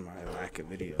gap in my lack of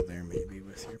video there maybe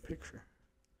with your picture.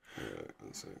 Alright,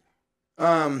 1 sec.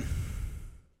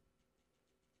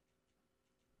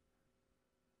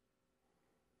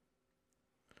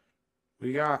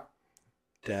 We got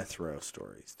death row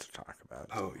stories to talk about.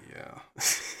 Oh yeah.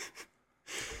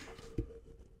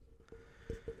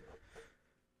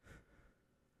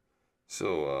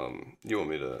 So you want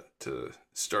me to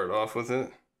start off with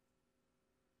it?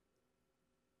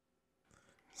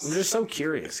 I'm just so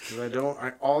curious because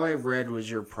all I read was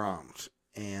your prompt,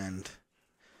 and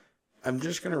I'm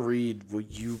just gonna read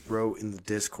what you wrote in the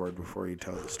Discord before you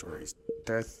tell the stories.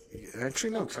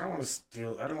 Actually no, because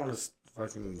I don't want to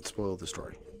fucking spoil the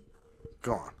story.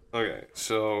 Go on. Okay,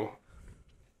 so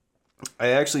I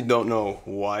actually don't know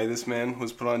why this man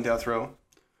was put on death row,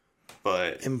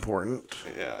 but Important.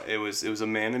 yeah, it was a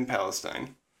man in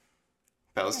Palestine,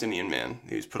 Palestinian man.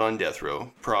 He was put on death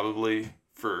row, probably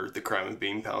for the crime of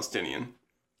being Palestinian.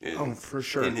 For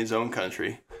sure. In his own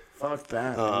country. Fuck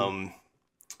that.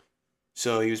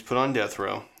 So he was put on death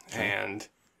row, and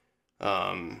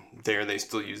there they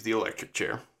still use the electric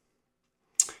chair.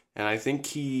 And I think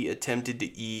he attempted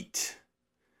to eat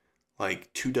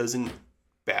like 24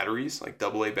 batteries, like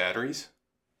AA batteries,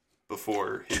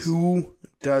 before his 24.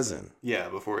 Yeah,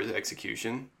 before his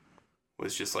execution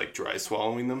was just like dry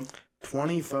swallowing them.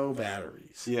 24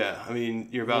 batteries. Yeah, I mean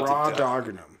you're about Raw to die.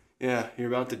 dogging them. Yeah, you're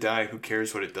about to die. Who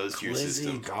cares what it does to your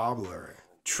system? Gobbler.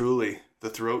 Truly, the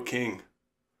throat king.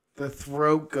 The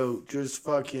throat goat just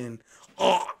fucking.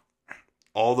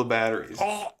 All the batteries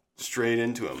straight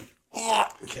into him.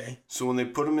 Okay. So when they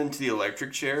put him into the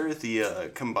electric chair,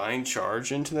 the combined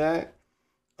charge into that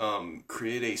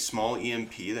created a small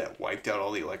EMP that wiped out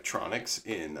all the electronics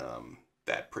in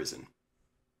that prison.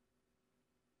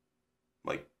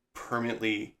 Like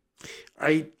permanently.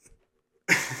 I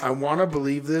want to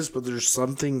believe this, but there's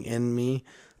something in me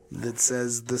that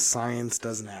says the science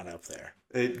doesn't add up there.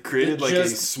 It created a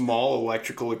small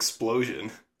electrical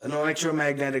explosion. An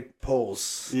electromagnetic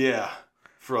pulse. Yeah.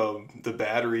 From the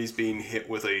batteries being hit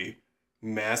with a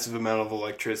massive amount of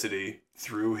electricity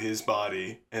through his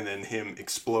body and then him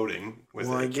exploding with it.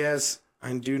 Well, I guess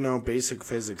I do know basic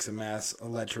physics. A mass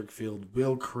electric field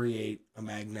will create a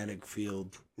magnetic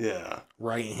field. Yeah.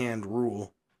 Right-hand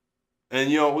rule.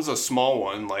 And, it was a small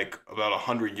one, like about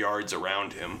 100 yards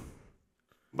around him.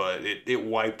 But it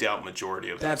wiped out majority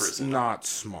of the prison. That's not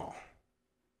small.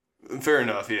 Fair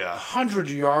enough, yeah. 100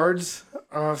 yards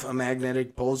of a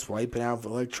magnetic pulse wiping out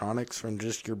electronics from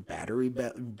just your battery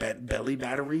belly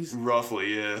batteries?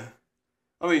 Roughly, yeah.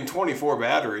 I mean, 24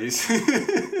 batteries.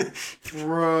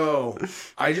 Bro,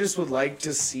 I just would like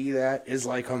to see that as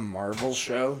like a Marvel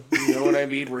show. You know what I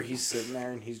mean? Where he's sitting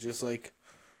there and he's just like,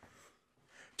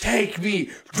 take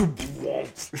me.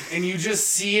 And you just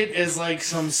see it as like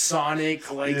some Sonic,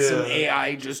 some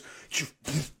AI just...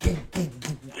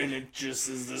 And it just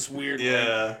is this weird,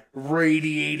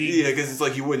 radiating. Yeah, because it's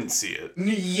like you wouldn't see it.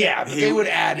 Yeah, but they would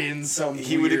add in some.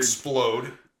 He would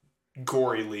explode,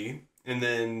 gorily, and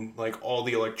then like all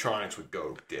the electronics would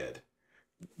go dead.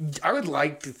 I would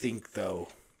like to think though,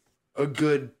 a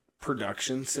good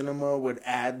production cinema would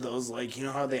add those, like, you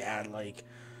know how they add like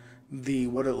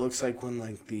what it looks like when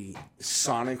like the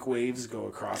sonic waves go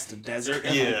across the desert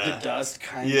and like the dust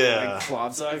kind of like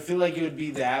flops. So I feel like it would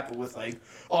be that, but with like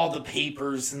all the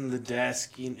papers in the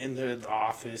desk in the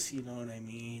office, you know what I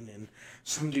mean? And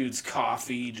some dude's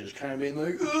coffee just kind of being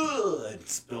like, ugh, and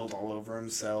spilled all over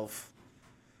himself.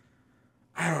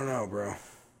 I don't know, bro.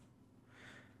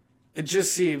 It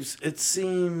seems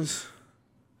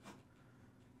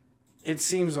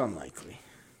unlikely.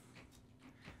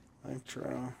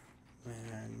 Electro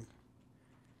mag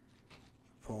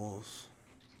pulse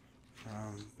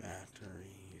from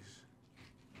batteries.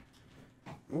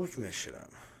 I'm looking this shit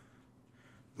up.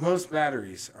 Most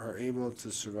batteries are able to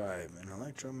survive an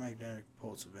electromagnetic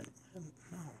pulse event.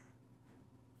 No.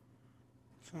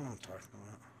 That's not what I'm talking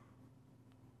about.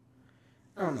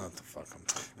 I don't know what the fuck I'm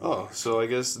talking about. Oh, so I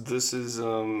guess this is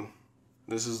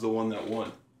the one that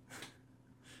won.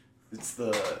 It's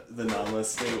the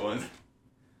Namaste one.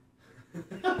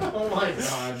 Oh my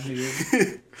god,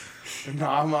 dude.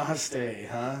 Namaste,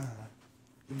 huh?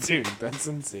 Dude, that's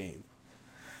insane.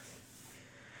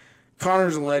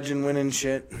 Connor's a legend, winning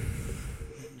shit.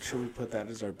 Should we put that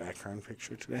as our background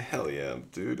picture today? Hell yeah,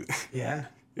 dude. Yeah?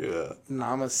 Yeah.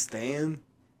 Namaste.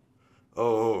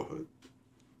 Oh,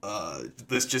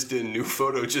 this just a new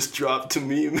photo just dropped to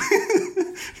meme.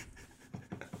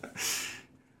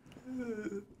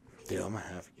 Dude, I'm gonna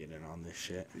have to get in on this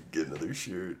shit. Get another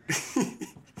shirt.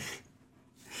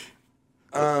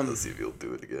 Let's see if he'll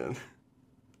do it again.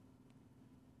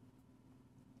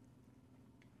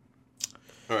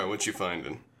 Alright, what you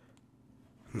finding?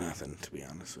 Nothing, to be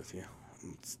honest with you.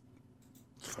 It's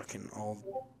fucking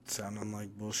all sounding like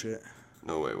bullshit.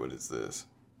 No way, what is this?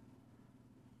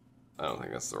 I don't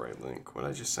think that's the right link. What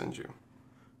did I just send you?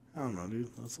 I don't know, dude.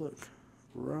 Let's look.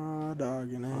 Raw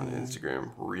dogging it. On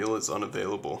Instagram. Reel is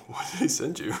unavailable. What did I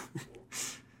send you?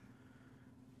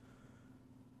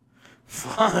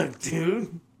 Fuck,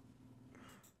 dude.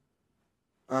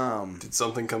 Did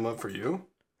something come up for you?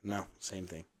 No, same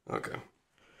thing. Okay.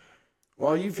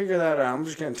 Well, you figure that out. I'm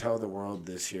just gonna tell the world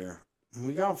this year.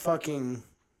 We got fucking...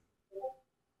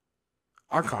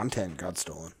 Our content got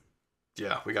stolen.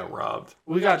 Yeah, we got robbed.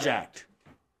 We got jacked.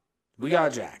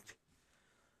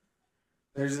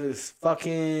 There's this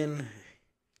fucking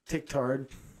TikTok.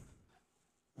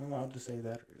 I'm allowed to say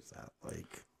that, or is that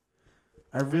like...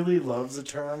 I really love the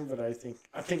term, but I think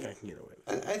I can get away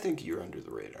with it. I think you're under the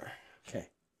radar. Okay.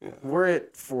 Yeah. We're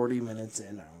at 40 minutes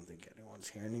in. I don't think anyone's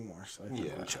here anymore, so I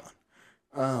think we're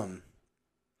chilling.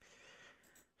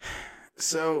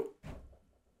 So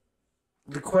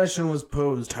the question was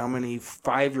posed, how many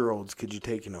 5-year-olds could you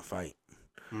take in a fight?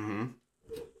 Mm-hmm.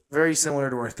 Very similar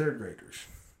to our 3rd graders.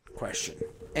 question.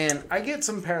 And I get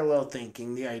some parallel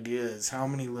thinking. The idea is, how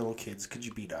many little kids could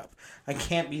you beat up? I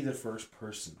can't be the first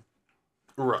person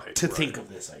to think of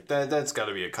this idea. That's got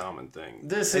to be a common thing.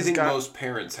 I think most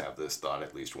parents have this thought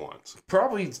at least once.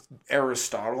 Probably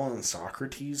Aristotle and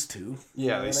Socrates, too.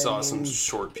 Yeah, they saw some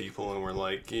short people and were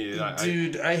like, yeah,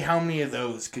 dude, how many of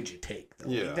those could you take, though?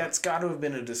 Yeah. Like, that's got to have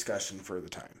been a discussion for the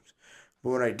times.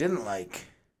 But what I didn't like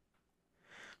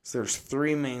is there's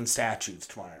 3 main statutes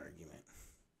to my argument.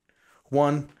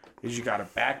 One is you got to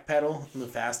backpedal, and the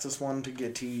fastest one to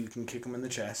get to you can kick them in the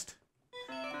chest.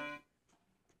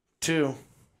 2,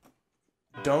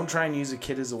 don't try and use a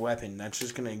kid as a weapon. That's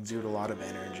just going to exude a lot of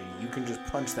energy. You can just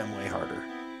punch them way harder.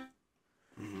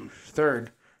 Mm-hmm. 3rd,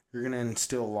 you're going to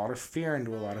instill a lot of fear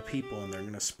into a lot of people, and they're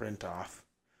going to sprint off.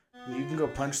 And you can go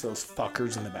punch those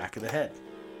fuckers in the back of the head.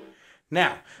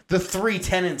 Now, the 3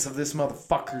 tenets of this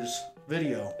motherfucker's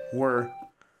video were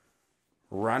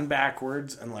run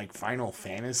backwards and like Final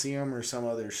Fantasy 'em or some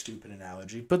other stupid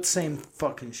analogy, but same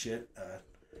fucking shit.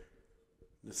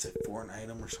 Let's say Fortnite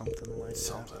 'em or something like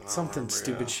that. Something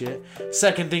stupid shit.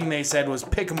 Second thing they said was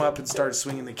pick them up and start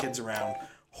swinging the kids around.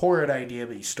 Horrid idea,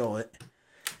 but he stole it.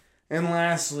 And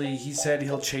lastly, he said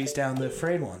he'll chase down the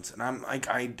afraid ones. And I'm like,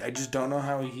 I just don't know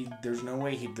how there's no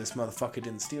way this motherfucker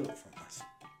didn't steal it from us.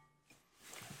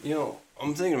 You know,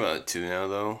 I'm thinking about it too now,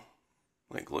 though.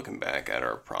 Like, looking back at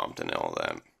our prompt and all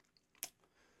that.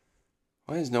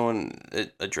 Why has no one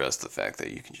addressed the fact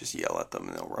that you can just yell at them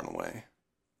and they'll run away?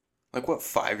 Like, what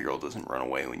 5-year-old doesn't run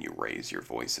away when you raise your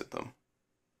voice at them?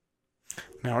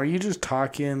 Now, are you just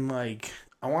talking, like...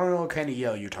 I want to know what kind of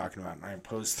yell you're talking about. And I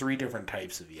posed 3 different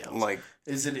types of yells. Like...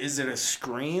 Is it a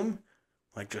scream?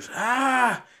 Like, just,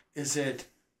 ah! Is it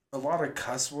a lot of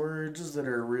cuss words that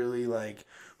are really like,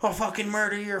 I'll fucking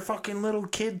murder your fucking little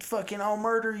kid, fucking I'll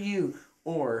murder you?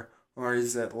 Or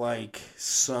is it like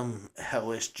some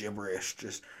hellish gibberish?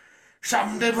 Just,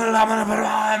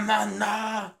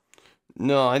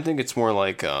 no, I think it's more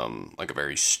like a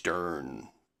very stern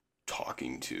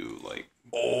talking to, like,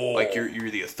 like you're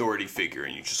the authority figure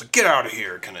and you're just like, get out of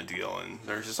here kind of deal, and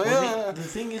they're just like, the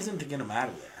thing isn't to get them out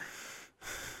of there.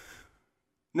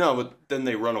 No, but then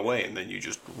they run away and then you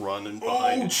just run and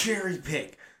behind. Cherry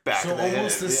pick. Back so of the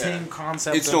almost head, the same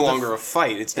concept. It's no longer a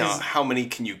fight. It's now how many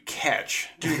can you catch?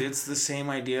 Dude, it's the same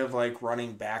idea of like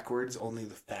running backwards. Only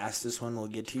the fastest one will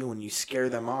get to you. When you scare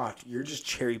them off, you're just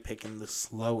cherry picking the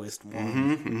slowest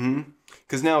one.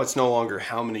 Because now it's no longer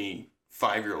how many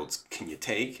 5-year-olds can you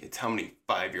take. It's how many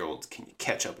 5-year-olds can you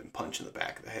catch up and punch in the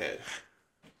back of the head.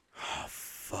 Oh,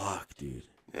 fuck, dude.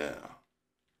 Yeah.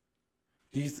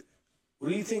 What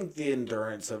do you think the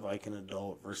endurance of like an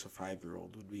adult versus a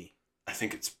 5-year-old would be? I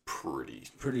think it's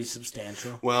pretty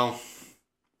substantial. Well,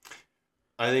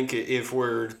 I think if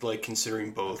we're like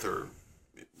considering both are,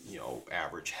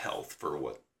 average health for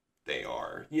what they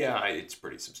are, yeah, it's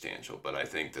pretty substantial. But I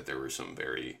think that there were some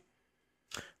very...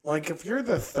 Like, if you're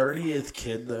the 30th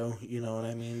kid, though, you know what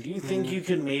I mean? Do you think you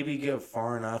could maybe get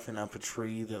far enough and up a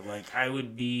tree that, like, I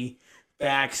would be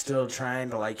back still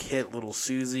trying to, like, hit little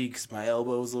Susie because my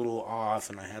elbow was a little off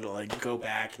and I had to, like, go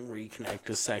back and reconnect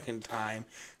a second time?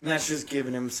 And that's just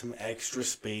giving him some extra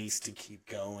space to keep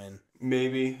going.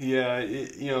 Maybe, yeah.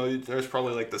 There's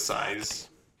probably, like, the size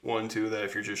one, too, that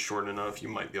if you're just short enough, you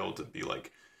might be able to be,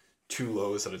 like, too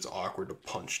low so that it's awkward to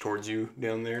punch towards you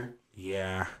down there.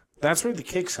 Yeah. That's where the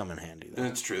kicks come in handy, though.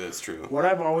 That's true. What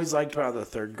I've always liked about the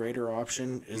 3rd grader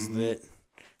option is that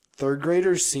 3rd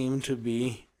graders seem to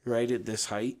be right at this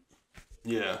height.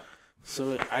 Yeah.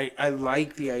 So I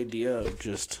like the idea of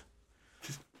just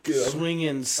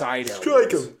swinging side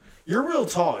Strike him. You're real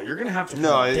tall. You're going to have to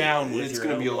come down with your It's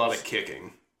going to be a lot of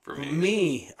kicking for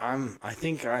me. I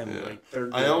think I'm like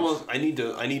 3rd grade.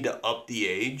 I need to up the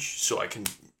age so I can...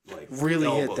 like really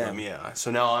hit them. Yeah.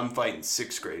 So now I'm fighting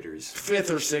 6th graders. 5th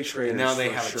or 6th graders. And now they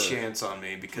have a chance on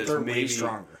me because they're maybe way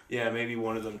stronger. Yeah, maybe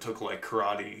one of them took like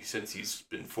karate since he's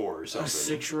been 4 or something.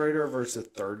 A 6th grader versus a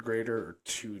 3rd grader are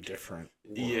 2 different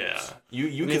worlds. Yeah.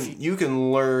 You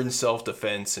can learn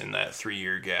self-defense in that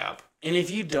 3-year gap. And if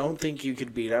you don't think you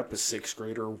could beat up a 6th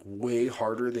grader way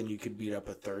harder than you could beat up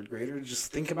a 3rd grader,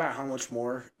 just think about how much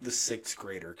more the 6th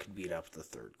grader could beat up the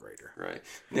 3rd grader. Right.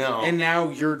 Now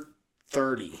you're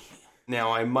 30.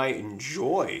 Now, I might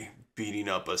enjoy beating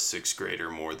up a 6th grader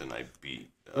more than I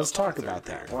beat Let's talk about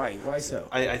that. Why? Why so?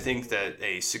 I think that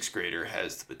a 6th grader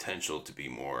has the potential to be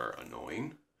more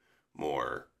annoying,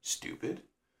 more stupid.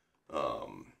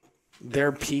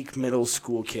 Their peak middle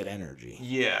school kid energy.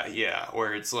 Yeah.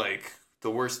 Where it's like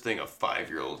the worst thing a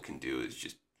 5-year-old can do is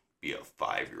just be a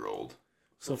 5-year-old.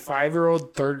 So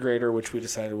 5-year-old 3rd grader, which we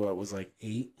decided was like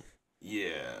 8.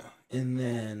 Yeah. And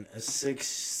then a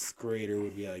 6th grader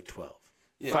would be like 12.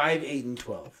 Yeah. 5, 8, and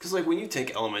 12. Because, like, when you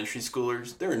take elementary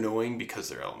schoolers, they're annoying because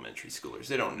they're elementary schoolers.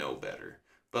 They don't know better.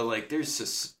 But, like, with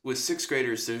 6th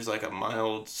graders, there's, like, a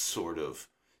mild sort of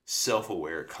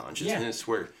self-aware consciousness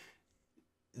where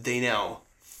they now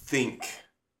think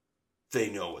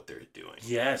they know what they're doing.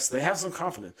 Yes, they have some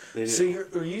confidence. They do.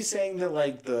 So are you saying that,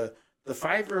 like, the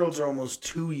 5-year-olds are almost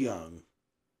too young?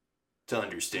 To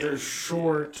understand. They're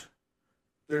short.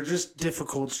 They're just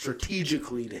difficult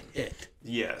strategically to hit.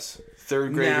 Yes.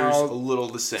 3rd graders, Now, a little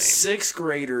the same. 6th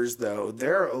graders, though,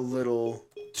 they're a little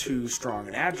too strong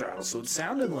and agile. So it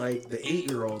sounded like the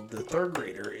 8-year-old, the 3rd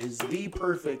grader, is the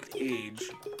perfect age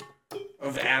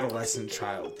of adolescent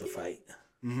child to fight.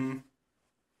 Mm-hmm.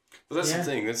 But that's the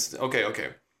thing. That's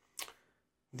okay.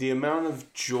 The amount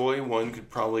of joy one could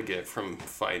probably get from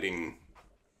fighting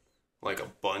like a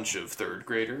bunch of 3rd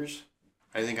graders,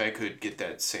 I think I could get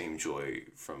that same joy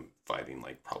from fighting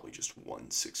like probably just one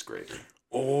 6th grader.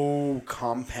 Oh,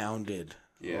 compounded.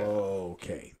 Yeah. Oh,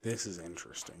 okay. This is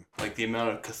interesting. Like the amount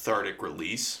of cathartic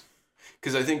release.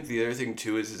 Because I think the other thing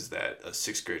too is that a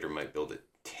 6th grader might be able to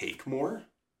take more.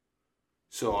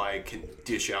 So I can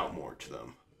dish out more to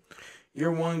them.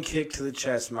 Your one kick to the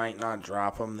chest might not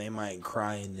drop them. They might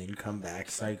cry and then come back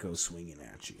psycho swinging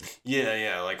at you.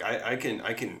 Yeah. Like I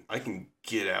can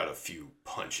get out a few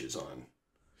punches on.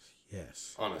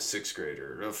 Yes. On a 6th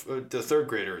grader. The 3rd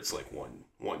grader, it's like one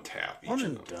tap each. One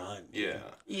and done. Yeah.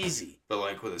 Easy. But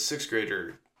like with a 6th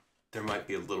grader, there might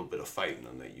be a little bit of fight in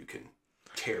them that you can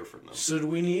tear from them. So do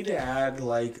we need to add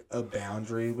like a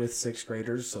boundary with 6th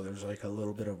graders so there's like a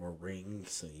little bit of a ring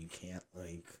so you can't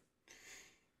like...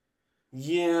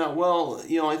 Yeah, well,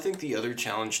 I think the other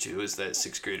challenge too is that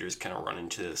 6th graders kind of run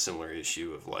into a similar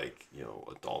issue of like,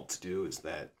 adults do, is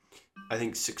that I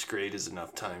think 6th grade is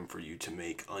enough time for you to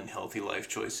make unhealthy life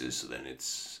choices, so then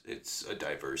it's a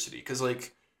diversity. Because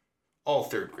like all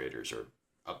 3rd graders are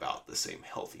about the same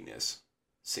healthiness,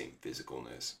 same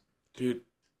physicalness. Dude.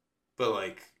 But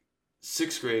like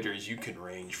 6th graders, you can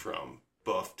range from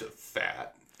buff to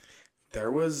fat.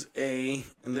 There was and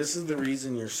this is the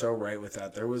reason you're so right with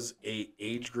that. There was a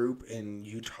age group in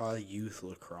Utah youth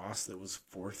lacrosse that was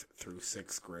 4th through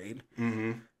 6th grade.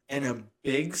 Mm-hmm. And a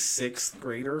big 6th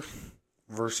grader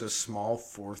versus small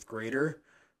 4th grader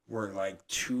were like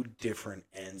two different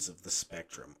ends of the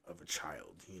spectrum of a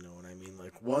child. You know what I mean?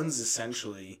 Like one's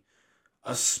essentially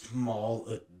a small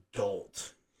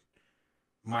adult.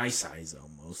 My size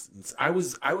almost. I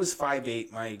was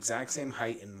 5'8", my exact same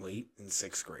height and weight in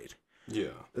 6th grade.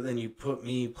 Yeah. But then you put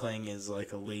me playing as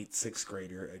like a late 6th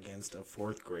grader against a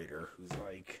 4th grader who's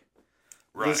like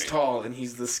this tall, and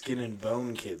he's the skin and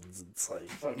bone kid. It's like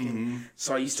fucking... Mm-hmm.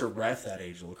 So I used to ref that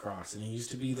age of lacrosse, and it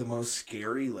used to be the most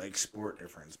scary like sport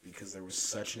difference because there was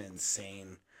such an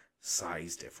insane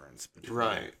size difference between...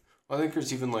 Right. Well, I think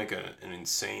there's even like an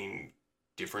insane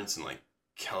difference in like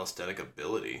calisthenic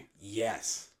ability.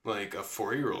 Yes. Like a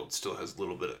 4-year-old still has a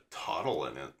little bit of toddle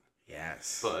in it.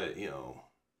 Yes. But,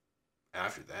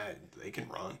 after that, they can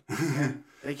run. Yeah,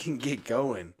 they can get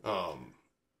going.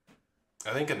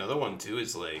 I think another one too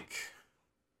is like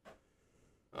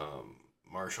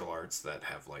martial arts that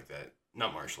have like that,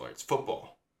 not martial arts,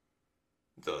 football.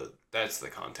 That's the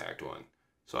contact one.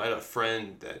 So I had a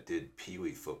friend that did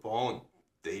Pee-wee football,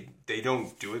 and they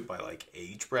don't do it by like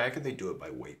age bracket, they do it by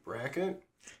weight bracket.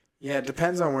 Yeah, it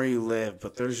depends on where you live,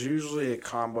 but there's usually a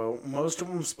combo. Most of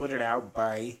them split it out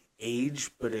by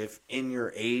age, but if in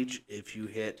your age, if you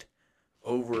hit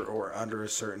over or under a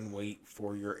certain weight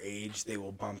for your age, they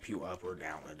will bump you up or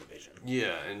down a division.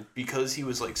 Yeah, and because he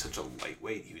was like such a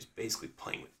lightweight, he was basically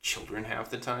playing with children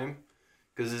half the time.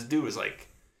 Because this dude was like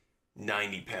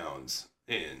 90 pounds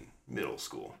in middle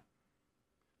school.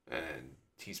 And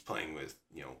he's playing with,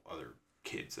 other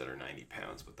kids that are 90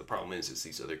 pounds. But the problem is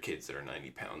these other kids that are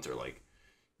 90 pounds are like,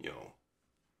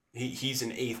 he's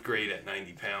in 8th grade at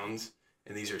 90 pounds.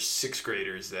 And these are 6th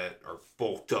graders that are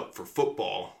bulked up for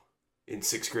football in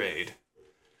 6th grade,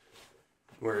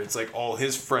 where it's like all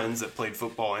his friends that played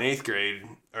football in 8th grade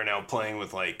are now playing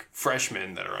with like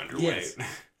freshmen that are underweight.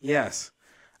 Yes.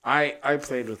 I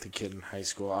played with a kid in high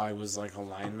school. I was like a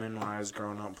lineman when I was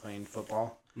growing up playing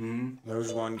football. Mm-hmm. There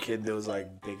was one kid that was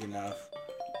like big enough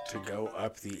to go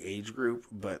up the age group,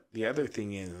 but the other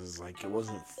thing is like it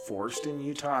wasn't forced in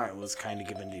Utah. It was kind of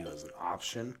given to you as an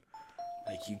option.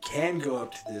 Like you can go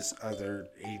up to this other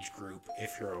age group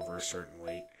if you're over a certain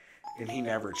weight. And he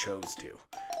never chose to.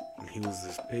 And he was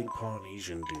this big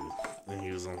Polynesian dude. And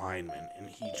he was a lineman. And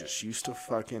he just used to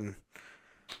fucking...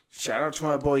 Shout out to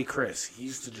my boy Chris. He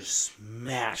used to just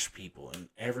smash people. And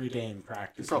every day in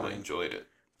practice... You probably enjoyed it.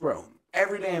 Bro,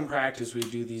 every day in practice we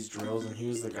do these drills, and he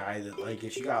was the guy that, like,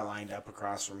 if you got lined up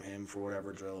across from him for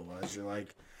whatever drill it was, you're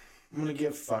like, I'm gonna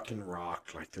get fucking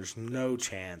rocked. Like, there's no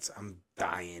chance I'm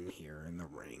dying here in the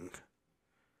ring.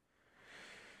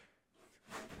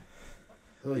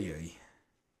 Oh yeah.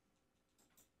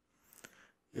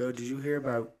 Yo, did you hear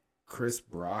about Chris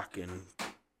Brock and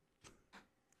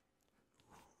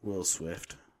Will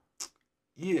Swift?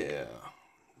 Yeah.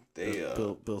 They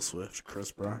Bill Swift,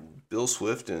 Chris Brock. Bill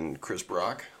Swift and Chris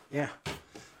Brock. Yeah.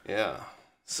 Yeah.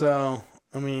 So,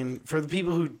 I mean, for the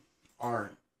people who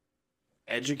aren't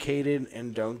educated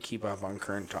and don't keep up on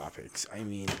current topics, I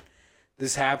mean,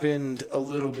 this happened a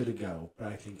little bit ago, but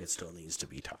I think it still needs to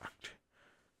be talked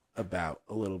about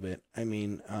a little bit. I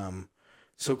mean,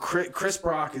 so Chris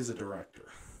Brock is a director.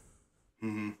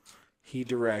 Mm-hmm. He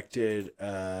directed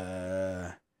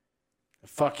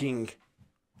fucking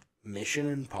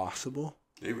Mission Impossible.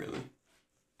 Did he really?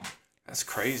 That's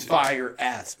crazy. Fire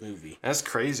ass movie. That's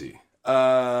crazy.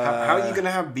 How are you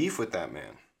gonna have beef with that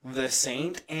man? The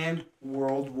Saint and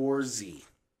World War Z.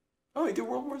 Oh, he did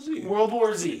World War Z. World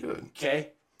War Z. Good. Okay.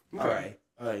 All right.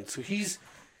 So he's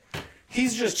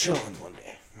just chilling one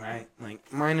day, right?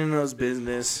 Like minding his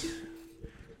business.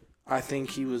 I think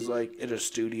he was like at a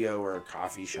studio or a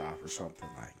coffee shop or something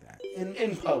like that.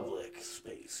 In public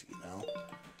space, you know.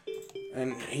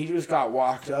 And he just got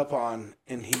walked up on,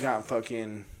 and he got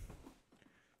fucking...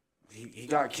 He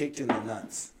got kicked in the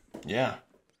nuts. Yeah.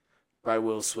 By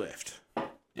Will Swift.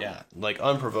 Yeah, like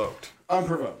unprovoked.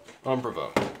 Unprovoked.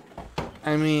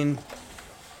 I mean,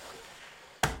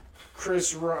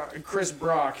 Chris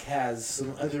Brock has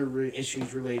some other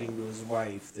issues relating to his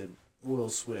wife that Will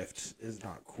Swift is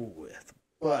not cool with.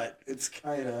 But it's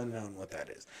kind of unknown what that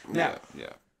is. Now,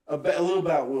 yeah. A little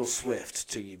about Will Swift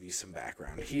to give you some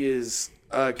background. He is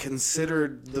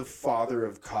considered the father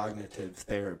of cognitive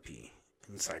therapy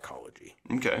in psychology.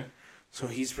 Okay. So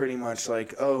he's pretty much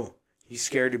like, oh, he's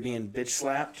scared of being bitch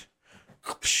slapped?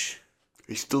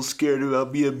 He's still scared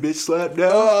about being bitch slapped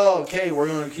now? Oh, okay, we're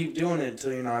going to keep doing it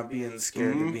until you're not being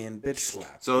scared of being bitch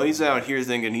slapped. So he's out here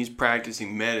thinking he's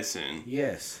practicing medicine.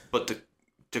 Yes. But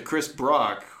to Chris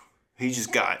Brock, he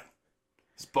just got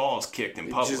his balls kicked in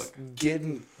public. Just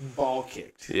getting ball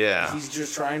kicked. Yeah. He's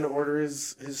just trying to order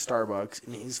his Starbucks,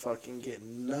 and he's fucking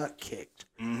getting nut kicked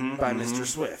by Mr.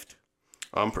 Swift.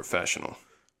 Unprofessional.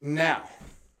 Now,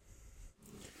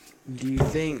 do you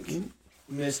think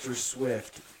Mr.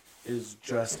 Swift is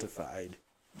justified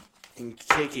in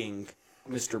kicking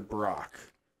Mr. Brock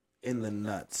in the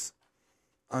nuts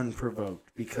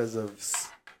unprovoked because of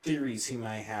theories he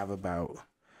might have about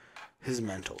his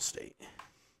mental state?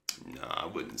 No, I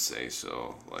wouldn't say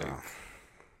so. Like,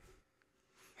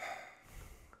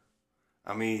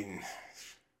 I mean,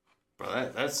 bro,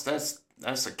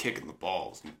 that's a kick in the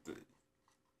balls.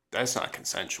 That's not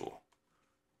consensual.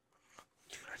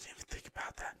 Dude, I didn't even think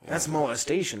about that. Yeah. That's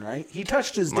molestation, right? He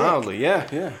touched his dick. Mildly,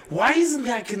 yeah. Why isn't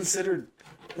that considered?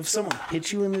 If someone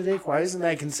hits you in the dick, why isn't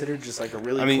that considered just like a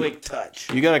really quick touch?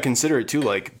 You gotta consider it too.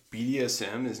 Like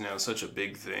BDSM is now such a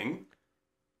big thing.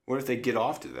 What if they get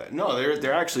off to that? No,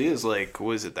 there actually is like,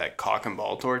 what is it, that cock and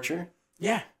ball torture?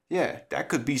 Yeah. Yeah, that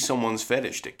could be someone's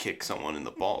fetish to kick someone in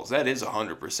the balls. That is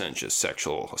 100% just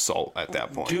sexual assault at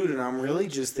that point. Dude, and I'm really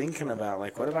just thinking about,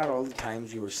 like, what about all the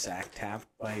times you were sack-tapped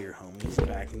by your homies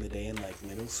back in the day in, like,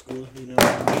 middle school? You know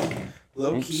what I mean?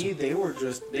 Low-key, they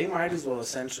might as well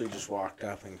essentially just walked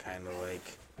up and kind of,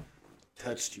 like,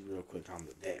 touched you real quick on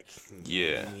the dick. Yeah.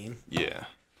 You know what I mean? Yeah.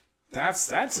 That's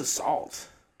assault.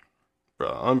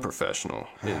 Bro, unprofessional.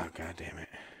 Oh, God damn it.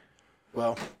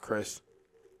 Well, Chris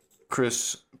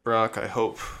Brock, I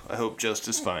hope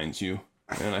justice finds you,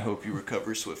 and I hope you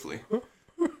recover swiftly.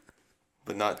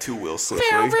 But not too will swiftly.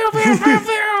 All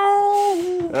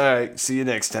right, see you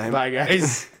next time. Bye,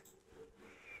 guys.